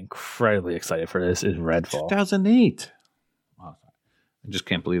am incredibly excited for. This is Redfall. 2008. Oh, I just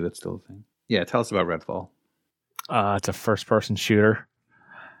can't believe that's still a thing. Yeah, tell us about Redfall. It's a first-person shooter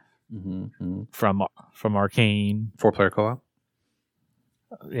from Arcane. 4-player co-op?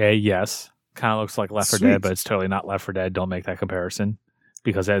 Yeah, yes. Kind of looks like Left 4 Dead, but it's totally not Left 4 Dead. Don't make that comparison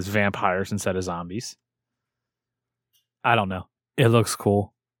because it has vampires instead of zombies. I don't know. It looks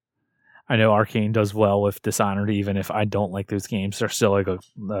cool. I know Arcane does well with Dishonored, even if I don't like those games. They're still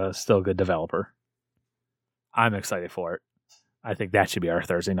still a good developer. I'm excited for it. I think that should be our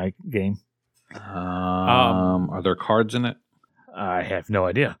Thursday night game. Are there cards in it? I have no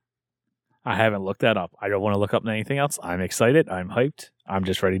idea. I haven't looked that up. I don't want to look up anything else. I'm excited. I'm hyped. I'm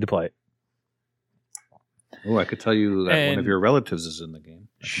just ready to play it. Oh, I could tell you that one of your relatives is in the game.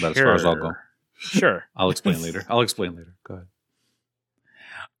 That's about as far as I'll go. Sure. I'll explain later. Go ahead.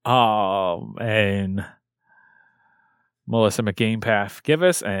 And Melissa McGamepath give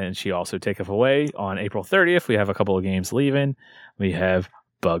us, and she also take us away on April 30th. We have a couple of games leaving. We have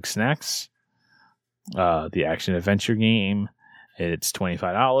Bug Snacks, the action adventure game. It's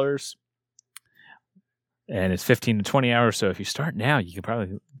 $25, and it's 15 to 20 hours. So if you start now, you could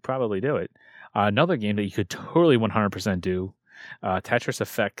probably do it. Another game that you could totally 100% do, Tetris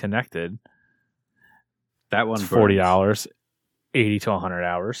Effect Connected. That one's $40, 80 to 100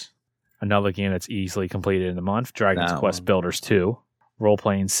 hours. Another game that's easily completed in a month, Dragon's Quest Builders 2.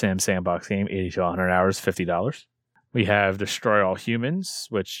 Role-playing sim sandbox game, 80 to 100 hours, $50. We have Destroy All Humans,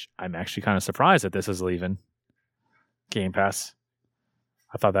 which I'm actually kind of surprised that this is leaving Game Pass.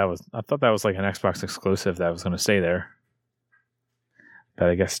 I thought that was like an Xbox exclusive that was going to stay there. But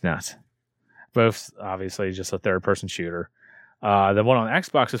I guess not. Both obviously just a third-person shooter. The one on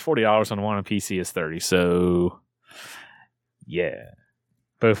Xbox is $40 and the one on PC is $30. So, yeah.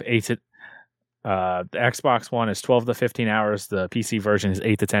 Both 8 to... the Xbox one is 12 to 15 hours. The PC version is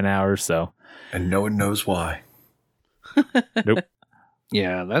 8 to 10 hours. So, and no one knows why. Nope.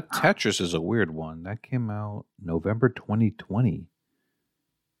 Yeah, that Tetris is a weird one. That came out November 2020.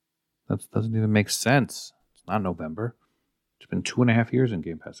 That doesn't even make sense. It's not November. It's been 2.5 years in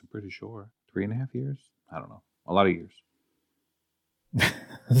Game Pass, I'm pretty sure. 3.5 years? I don't know. A lot of years.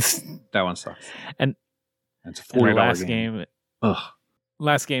 That one sucks. And it's a $40 last game. Ugh.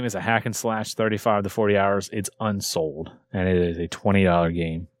 Last game is a hack and slash, 35 to 40 hours. It's unsold, and it is a $20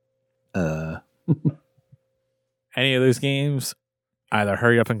 game. Any of those games, either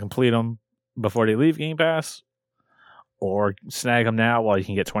hurry up and complete them before they leave Game Pass, or snag them now while you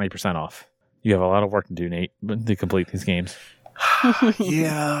can get 20% off. You have a lot of work to do, Nate, to complete these games.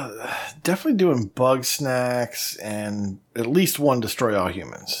 Yeah, definitely doing Bug Snacks and at least one Destroy All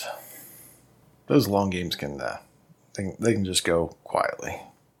Humans. Those long games can they can just go quietly.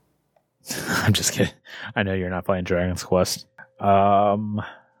 I'm just kidding. I know you're not playing Dragon's Quest. But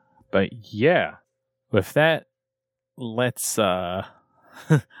yeah, with that, let's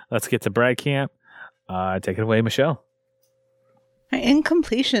get to Brad Camp. Take it away, Michelle. In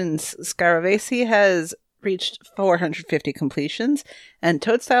completions, Scaravesi has reached 450 completions, and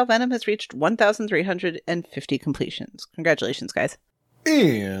Toadstyle Venom has reached 1,350 completions. Congratulations, guys.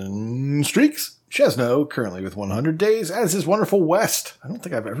 In streaks, Chesno, currently with 100 days, as is Wonderful West. I don't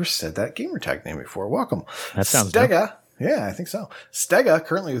think I've ever said that gamertag name before. Welcome. That sounds Stega. Good. Yeah, I think so. Stega,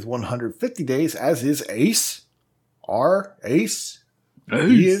 currently with 150 days, as is Ace. Ace.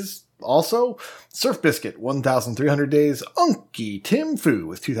 He is also Surf Biscuit, 1,300 days. Unky Tim Fu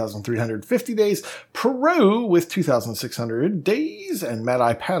with 2,350 days. Peru with 2,600 days. And Mad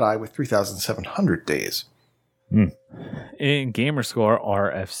Eye Pad Eye with 3,700 days. In Gamerscore,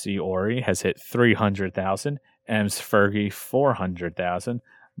 RFC Ori has hit 300,000, Ems Fergie 400,000,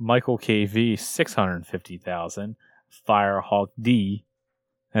 Michael KV 650,000, Firehawk D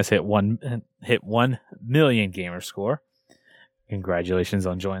has hit 1 million Gamerscore. Congratulations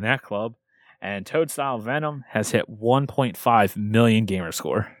on joining that club. And Toadstyle Venom has hit 1.5 million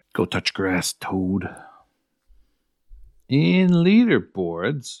Gamerscore. Go touch grass, Toad. In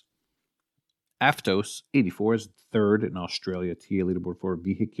leaderboards, Aftos 84 is third in Australia TA leaderboard for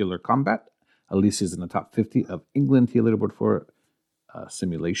vehicular combat. Elise is in the top 50 of England TA leaderboard for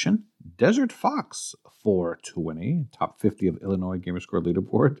simulation. Desert Fox 420, top 50 of Illinois Gamerscore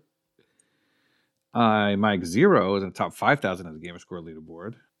leaderboard. Mike Zero is in the top 5,000 of the Gamerscore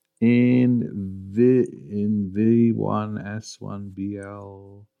leaderboard. In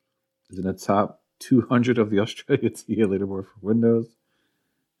V1S1BL is in the top 200 of the Australia TA leaderboard for Windows.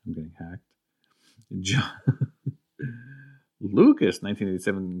 I'm getting hacked. Lucas,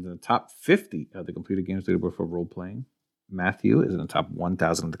 1987, in the top 50 of the completed games leaderboard for role-playing. Matthew is in the top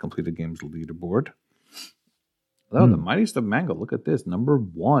 1,000 of the completed games leaderboard. Oh, the mightiest of Mango. Look at this. Number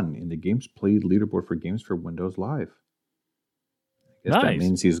 1 in the games played leaderboard for games for Windows Live. I guess that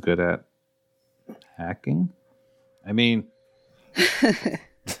means he's good at hacking. I mean,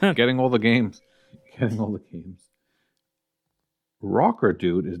 getting all the games. Rocker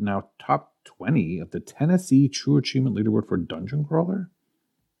Dude is now top 20 of the Tennessee True Achievement leaderboard for Dungeon Crawler.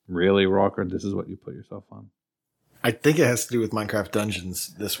 Really, Rocker? This is what you put yourself on? I think it has to do with Minecraft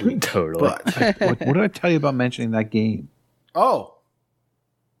Dungeons this week. Totally. But what did I tell you about mentioning that game? Oh,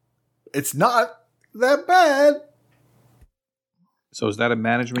 it's not that bad. So is that a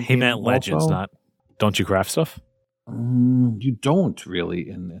management game? He meant Legends, also? not Don't You Craft Stuff? You don't really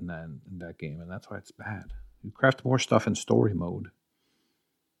in that game, and that's why it's bad. You craft more stuff in story mode.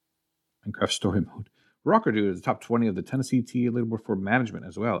 Minecraft story mode. Rocker Dude is the top 20 of the Tennessee TA leaderboard for management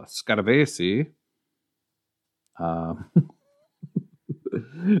as well. Scaravesi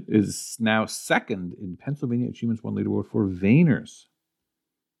is now second in Pennsylvania Achievements 1 leaderboard for Vayners.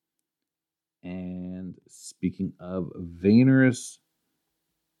 And speaking of Vayners,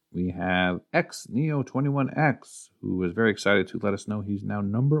 we have Neo21X, who is very excited to let us know he's now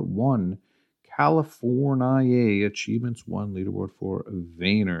number 1 California Achievements 1 leaderboard for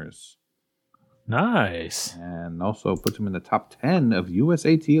Vayners. Nice. And also puts him in the top 10 of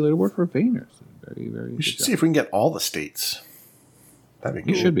USAT leaderboard for Vayners. Very, very We should see if we can get all the states. That'd be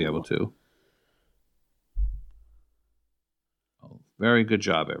cool. You should be able to. Oh, very good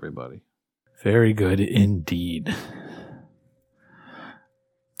job, everybody. Very good indeed.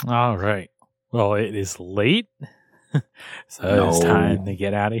 All right. Well, it is late, so it's time to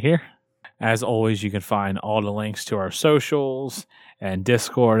get out of here. As always, you can find all the links to our socials and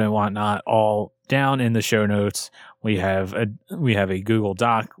Discord and whatnot all down in the show notes. We have a Google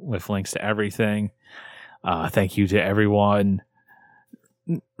Doc with links to everything. Thank you to everyone,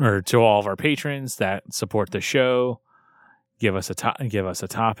 or to all of our patrons that support the show. Give us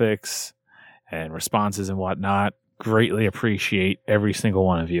topics and responses and whatnot. Greatly appreciate every single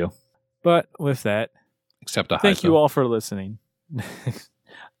one of you. But with that, except thank you all for listening.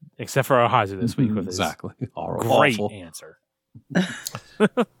 Except for Ahaza this week with his great answer.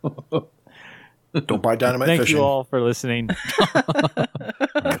 Don't buy dynamite Thank fishing. you all for listening.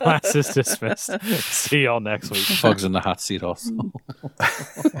 Class is dismissed. See y'all next week. Bugs in the hot seat also.